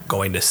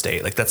going to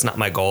state. Like, that's not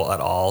my goal at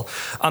all.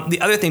 The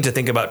other thing to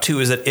think about too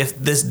is that if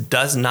this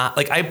does not,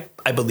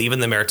 I believe in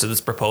the merits of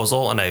this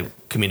proposal, and I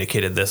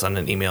communicated this on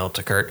an email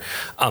to Kurt.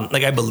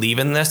 I believe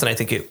in this, and I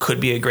think it could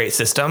be a great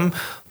system.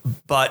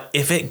 But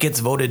if it gets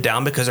voted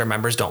down because our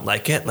members don't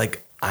like it,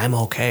 I'm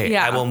okay.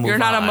 Yeah, I will move on. you're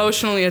not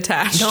emotionally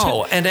attached.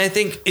 No, and I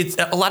think it's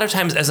a lot of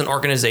times as an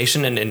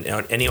organization and in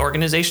any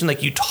organization,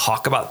 like you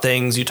talk about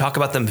things, you talk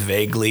about them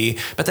vaguely,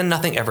 but then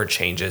nothing ever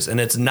changes. And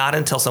it's not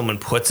until someone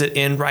puts it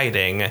in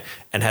writing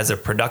and has a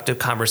productive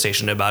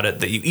conversation about it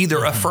that you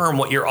either affirm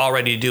what you're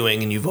already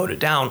doing and you vote it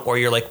down, or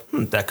you're like,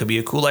 that could be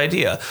a cool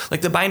idea.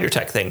 Like the binder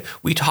tech thing,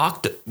 we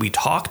talked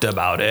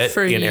about it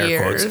for in years.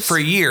 air quotes for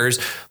years,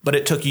 but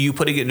it took you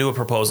putting it into a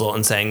proposal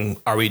and saying,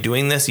 are we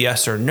doing this?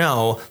 Yes or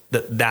no?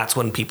 That's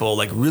when people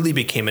like really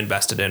became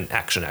invested in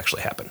action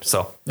actually happened.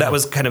 So that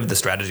was kind of the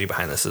strategy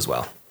behind this as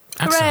well.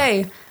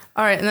 Hooray.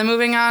 All right. And then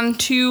moving on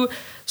to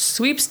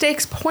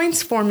sweepstakes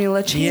points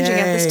formula changing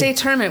at the state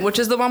tournament, which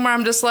is the one where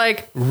I'm just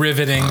like,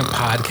 Riveting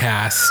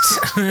podcast.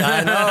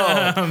 I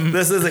know.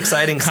 This is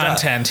exciting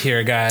Content stuff.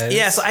 here, guys.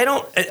 Yeah, so I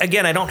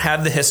don't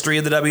have the history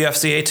of the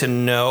WFCA to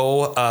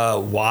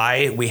know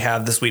why we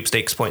have the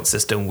sweepstakes point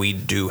system we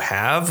do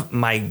have.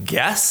 My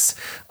guess,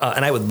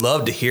 and I would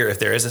love to hear if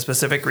there is a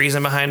specific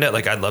reason behind it,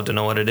 like I'd love to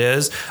know what it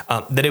is,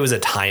 that it was a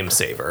time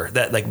saver.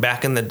 That like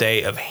back in the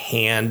day of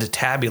hand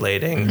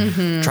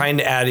tabulating, trying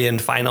to add in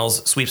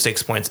finals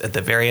sweepstakes points at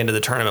the very end of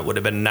the tournament would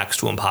have been next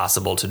to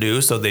impossible to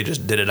do. So they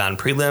just did it on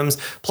prelims.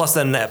 Plus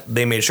then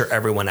they made sure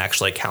everyone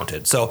actually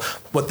counted. So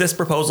what this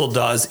proposal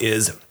does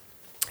is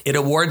it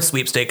awards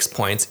sweepstakes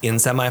points in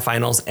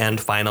semifinals and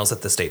finals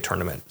at the state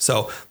tournament.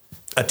 So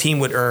a team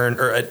would earn,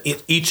 or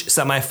each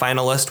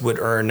semifinalist would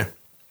earn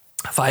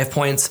 5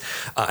 points.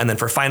 And then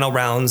for final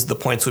rounds, the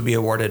points would be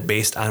awarded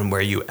based on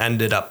where you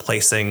ended up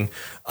placing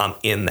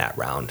in that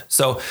round.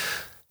 So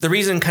the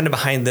reason kind of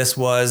behind this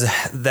was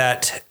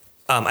that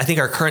I think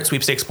our current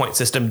sweepstakes point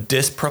system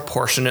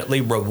disproportionately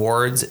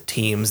rewards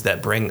teams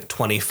that bring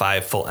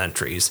 25 full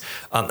entries.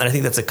 And I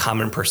think that's a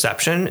common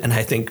perception. And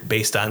I think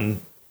based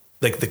on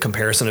like the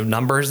comparison of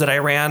numbers that I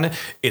ran,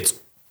 it's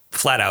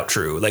flat out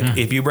true. Like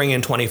if you bring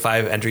in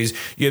 25 entries,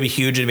 you have a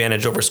huge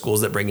advantage over schools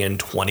that bring in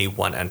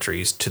 21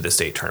 entries to the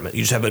state tournament.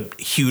 You just have a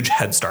huge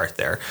head start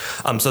there.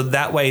 So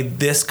that way,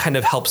 this kind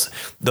of helps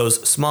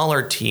those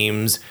smaller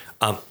teams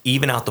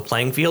even out the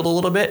playing field a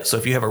little bit. So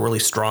if you have a really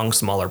strong,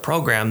 smaller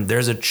program,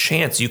 there's a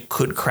chance you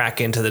could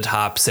crack into the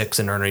top 6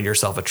 and earn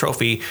yourself a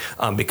trophy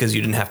because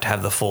you didn't have to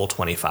have the full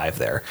 25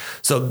 there.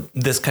 So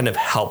this kind of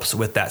helps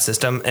with that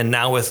system. And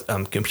now with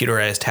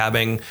computerized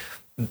tabbing,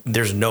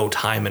 there's no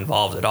time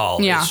involved at all.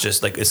 Yeah. It's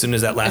just like as soon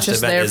as that last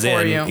event is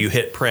in, you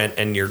hit print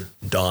and you're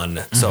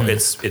done. So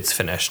it's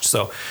finished.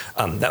 So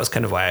that was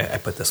kind of why I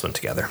put this one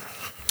together.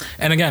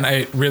 And again,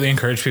 I really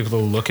encourage people to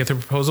look at the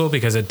proposal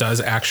because it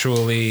does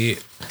actually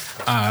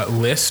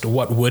list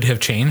what would have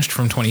changed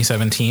from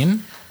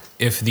 2017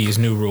 if these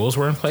new rules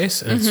were in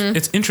place. And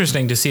it's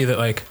interesting to see that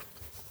like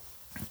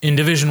in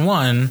Division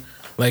 1,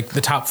 like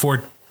the top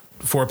four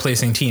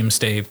placing teams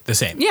stay the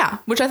same. yeah,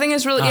 which I think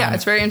is really,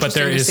 it's very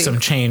interesting. But there to is see. some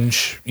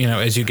change,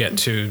 as you get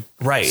to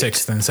Right.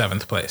 6th and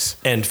 7th place.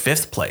 And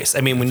 5th place.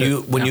 I mean, when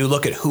you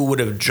look at who would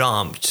have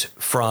jumped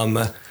from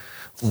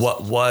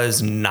what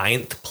was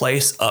 9th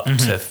place up to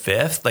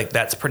 5th, like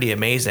that's pretty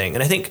amazing.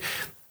 And I think,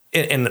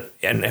 and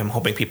I'm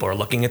hoping people are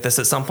looking at this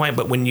at some point,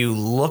 but when you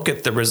look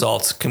at the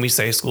results, can we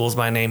say schools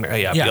by name?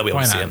 Yeah, you'll be able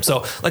to see them.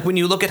 So like when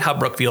you look at how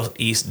Brookfield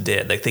East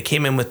did, like they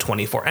came in with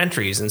 24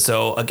 entries. And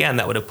so again,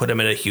 that would have put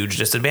them at a huge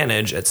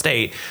disadvantage at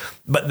state,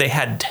 but they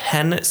had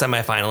 10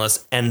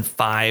 semifinalists and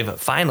 5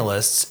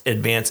 finalists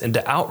advance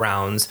into out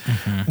rounds,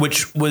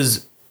 which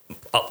was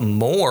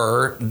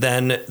more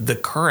than the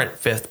current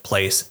 5th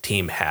place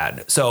team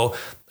had. So,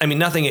 I mean,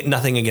 nothing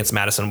against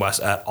Madison West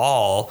at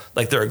all.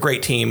 Like they're a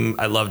great team.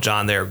 I love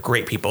John. They're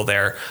great people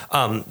there.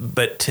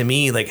 But to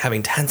me, like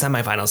having 10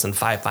 semifinalists and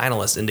 5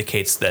 finalists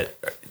indicates that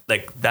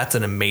like that's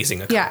an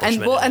amazing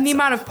accomplishment. Yeah, and the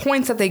amount of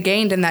points that they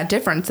gained in that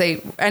difference,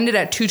 they ended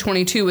at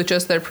 222 with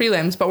just their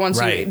prelims, but once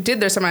you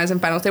did their semis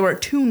and finals, they were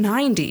at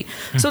 290.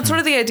 So it's sort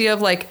of the idea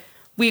of like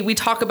we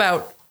talk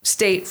about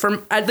state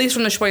from at least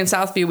from the Sheboygan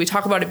Southview, we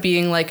talk about it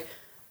being like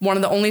one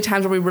of the only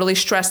times where we really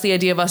stress the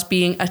idea of us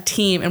being a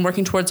team and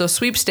working towards those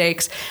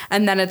sweepstakes.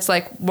 And then it's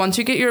like, once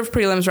you get your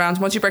prelims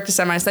rounds, once you break to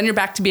semis, then you're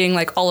back to being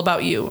like all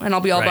about you, and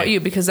I'll be all about you,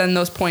 because then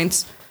those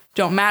points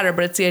don't matter.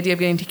 But it's the idea of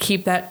getting to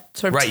keep that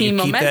sort of team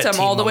momentum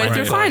all the way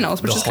through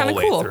finals, which is kind of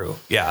cool. Through.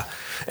 Yeah.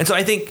 And so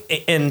I think,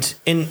 and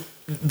in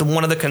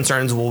one of the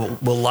concerns will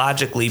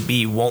logically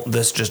be, won't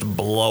this just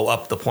blow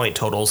up the point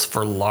totals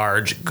for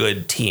large,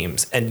 good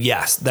teams? And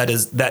yes,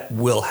 that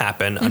will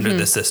happen under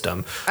the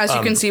system. As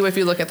you can see if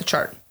you look at the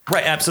chart.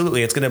 Right,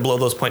 absolutely. It's going to blow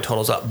those point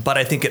totals up. But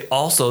I think it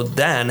also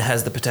then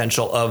has the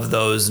potential of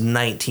those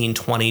 19,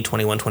 20,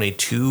 21,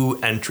 22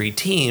 entry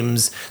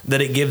teams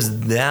that it gives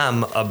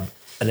them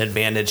an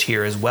advantage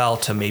here as well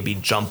to maybe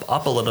jump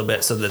up a little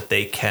bit so that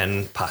they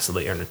can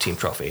possibly earn a team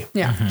trophy.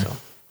 Yeah. So.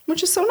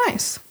 Which is so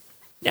nice.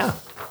 Yeah.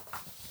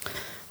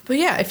 But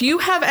yeah, if you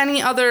have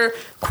any other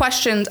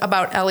questions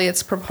about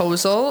Elliot's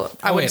proposal,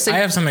 I would say I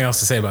have something else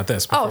to say about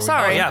this. Oh,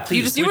 sorry. Yeah,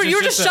 please. You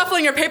were just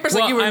shuffling your papers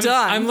like you were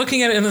done. I'm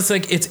looking at it and it's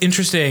like, it's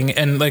interesting.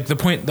 And like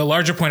the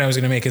larger point I was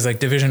going to make is like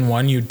Division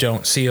 1, you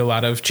don't see a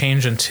lot of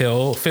change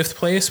until 5th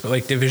place, but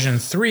like Division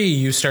 3,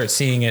 you start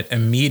seeing it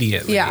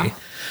immediately. Yeah.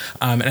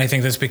 And I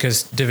think that's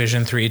because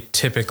Division III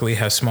typically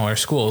has smaller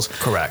schools.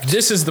 Correct.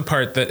 This is the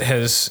part that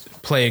has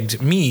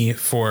plagued me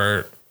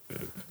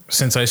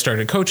since I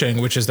started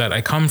coaching, which is that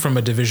I come from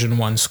a Division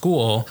I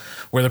school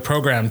where the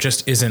program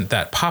just isn't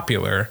that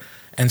popular.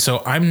 And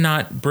so I'm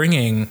not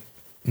bringing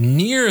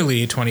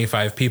nearly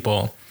 25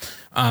 people.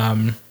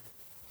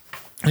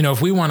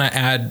 If we want to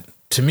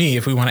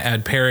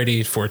add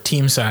parity for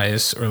team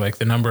size or like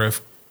the number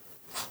of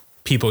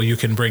people you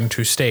can bring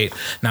to state,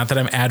 not that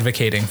I'm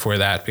advocating for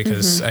that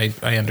because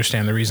I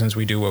understand the reasons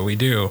we do what we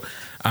do.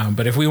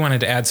 But if we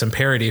wanted to add some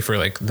parity for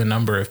like the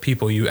number of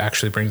people you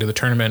actually bring to the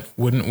tournament,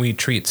 wouldn't we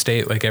treat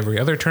state like every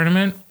other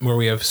tournament where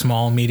we have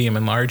small, medium,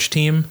 and large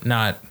team,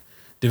 not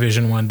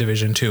Division I,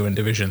 Division II, and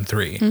Division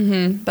III?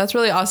 Mm-hmm. That's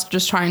really us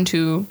just trying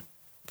to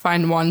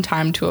find one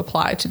time to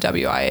apply to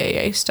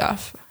WIAA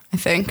stuff, I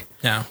think.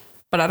 Yeah.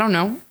 But I don't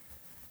know.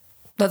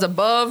 That's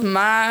above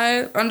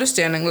my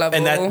understanding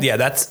level.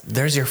 And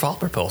there's your fall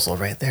proposal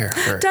right there.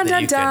 Dun,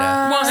 dun,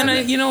 dun. Well,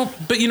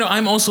 and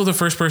I'm also the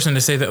first person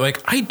to say that,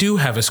 like, I do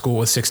have a school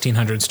with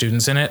 1,600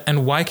 students in it,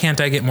 and why can't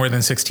I get more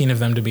than 16 of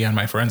them to be on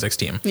my forensics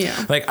team?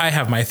 Yeah. Like, I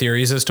have my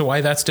theories as to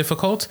why that's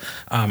difficult,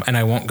 and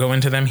I won't go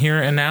into them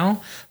here and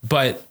now.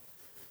 But,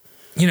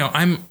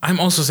 I'm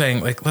also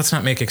saying, like, let's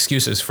not make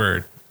excuses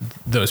for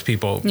those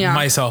people,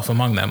 myself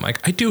among them.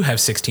 Like, I do have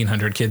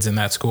 1,600 kids in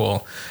that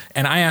school,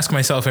 and I ask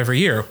myself every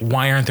year,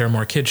 why aren't there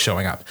more kids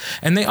showing up?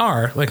 And they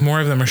are, like,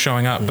 more of them are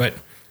showing up, but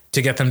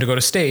to get them to go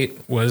to state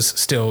was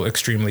still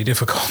extremely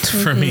difficult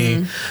for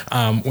me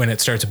when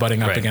it starts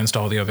butting up against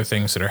all the other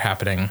things that are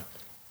happening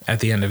at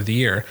the end of the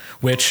year,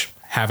 which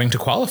having to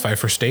qualify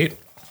for state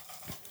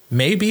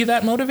may be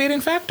that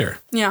motivating factor.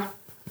 Yeah.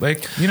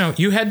 Like,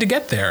 you had to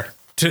get there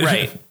to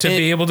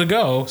be able to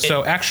go.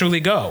 So actually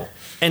go.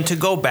 And to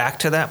go back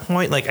to that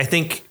point, like, I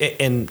think,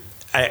 and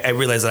I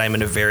realize that I'm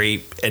in a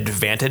very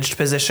advantaged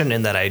position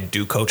in that I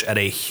do coach at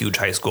a huge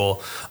high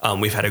school.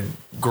 We've had a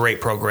great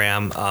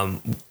program.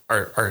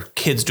 Our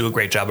kids do a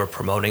great job of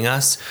promoting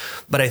us.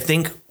 But I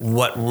think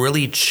what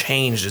really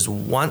changed is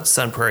once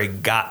Sun Prairie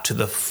got to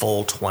the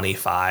full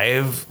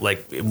 25,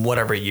 like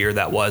whatever year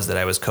that was that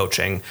I was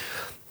coaching,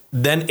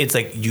 then it's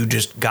like you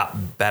just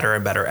got better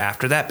and better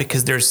after that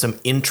because there's some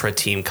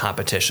intra-team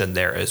competition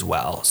there as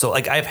well. So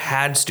like I've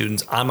had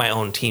students on my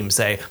own team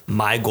say,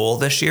 my goal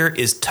this year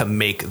is to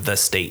make the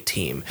state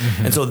team.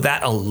 And so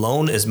that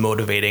alone is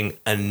motivating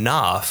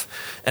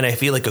enough. And I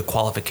feel like a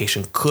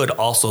qualification could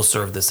also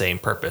serve the same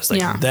purpose.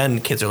 Like then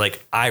kids are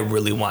like, I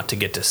really want to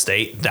get to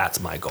state.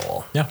 That's my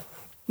goal. Yeah.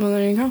 Well,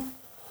 there you go.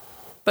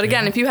 But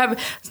again, if you have,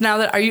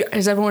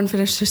 has everyone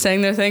finished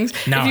saying their things?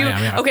 No,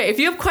 Okay, if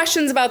you have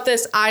questions about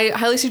this, I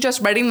highly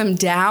suggest writing them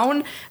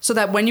down so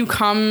that when you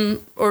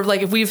come, or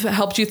like if we've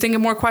helped you think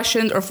of more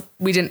questions, or if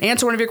we didn't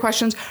answer one of your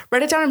questions,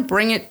 write it down and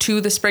bring it to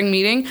the spring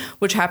meeting,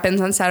 which happens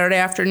on Saturday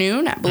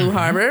afternoon at Blue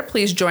Harbor.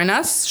 Please join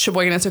us.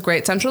 Sheboygan is a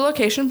great central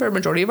location for a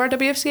majority of our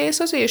WFCA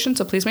association,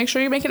 so please make sure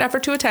you make an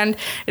effort to attend.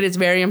 It is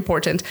very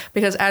important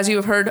because, as you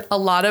have heard, a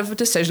lot of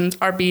decisions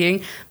are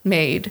being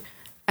made.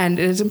 And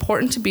it is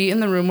important to be in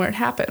the room where it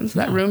happens,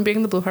 that room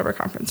being the Blue Harbor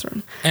Conference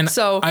Room. And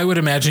so I would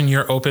imagine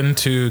you're open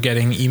to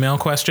getting email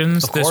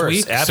questions this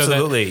week.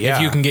 Absolutely, so that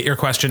if you can get your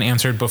question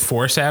answered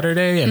before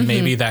Saturday, and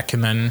maybe that can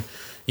then,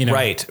 be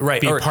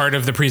part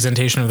of the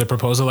presentation of the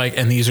proposal. Like,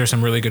 and these are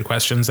some really good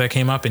questions that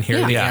came up, and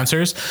here are the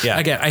answers. Yeah.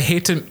 Again, I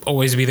hate to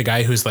always be the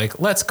guy who's like,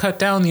 let's cut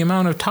down the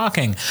amount of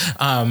talking.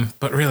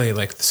 But really,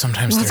 like,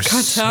 sometimes so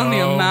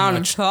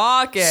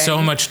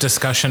much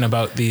discussion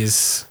about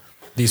these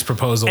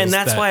proposals. And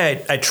that's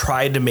why I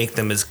tried to make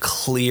them as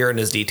clear and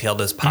as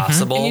detailed as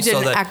possible. And you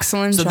did an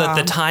excellent job. So that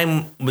the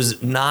time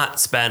was not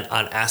spent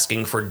on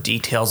asking for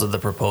details of the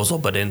proposal,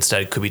 but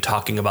instead could be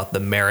talking about the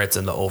merits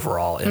and the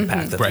overall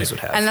impact that these would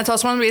have. And that's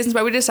also one of the reasons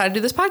why we decided to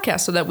do this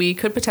podcast, so that we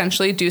could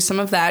potentially do some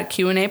of that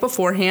Q&A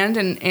beforehand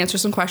and answer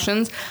some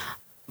questions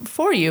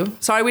for you.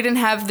 Sorry we didn't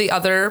have the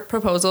other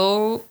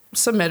proposal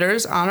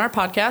submitters on our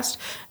podcast.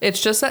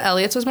 It's just that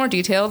Elliot's was more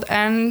detailed,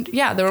 and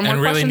there were more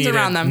questions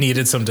around them.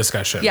 Needed some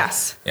discussion.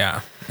 Yes.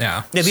 Yeah.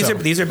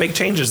 These are big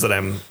changes that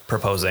I'm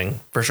proposing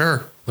for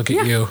sure. Look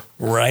at you,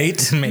 right?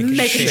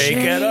 Shake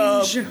it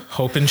up.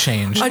 Hope and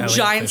change. A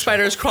giant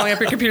spider is crawling up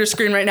your computer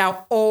screen right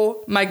now.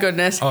 Oh my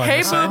goodness!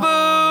 Hey, boo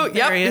boo.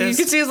 Yep, you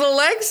can see his little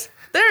legs.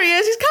 There he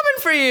is. He's coming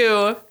for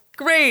you.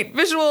 Great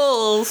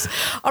visuals.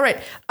 All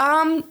right.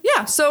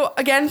 So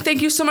again,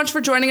 thank you so much for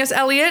joining us,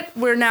 Elliot.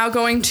 We're now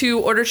going to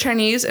order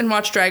Chinese and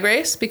watch Drag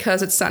Race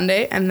because it's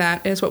Sunday and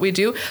that is what we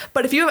do.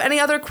 But if you have any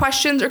other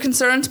questions or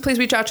concerns, please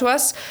reach out to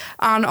us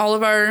on all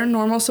of our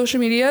normal social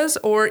medias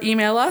or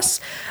email us.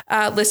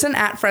 Listen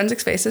at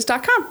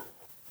forensicsfaces.com.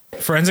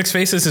 Forensics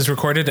Faces is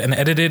recorded and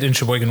edited in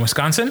Sheboygan,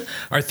 Wisconsin.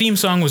 Our theme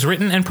song was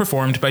written and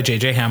performed by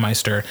JJ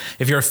Hammeister.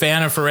 If you're a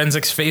fan of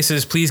Forensics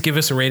Faces, please give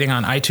us a rating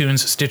on iTunes,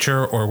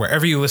 Stitcher, or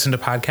wherever you listen to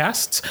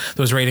podcasts.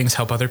 Those ratings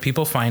help other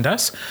people find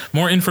us.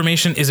 More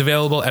information is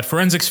available at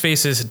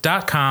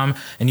forensicsfaces.com,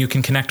 and you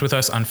can connect with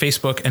us on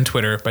Facebook and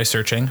Twitter by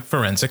searching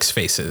Forensics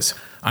Faces.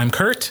 I'm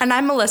Kurt. And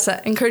I'm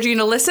Melissa, encouraging you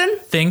to listen,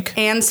 think,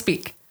 and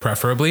speak.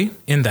 Preferably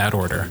in that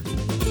order.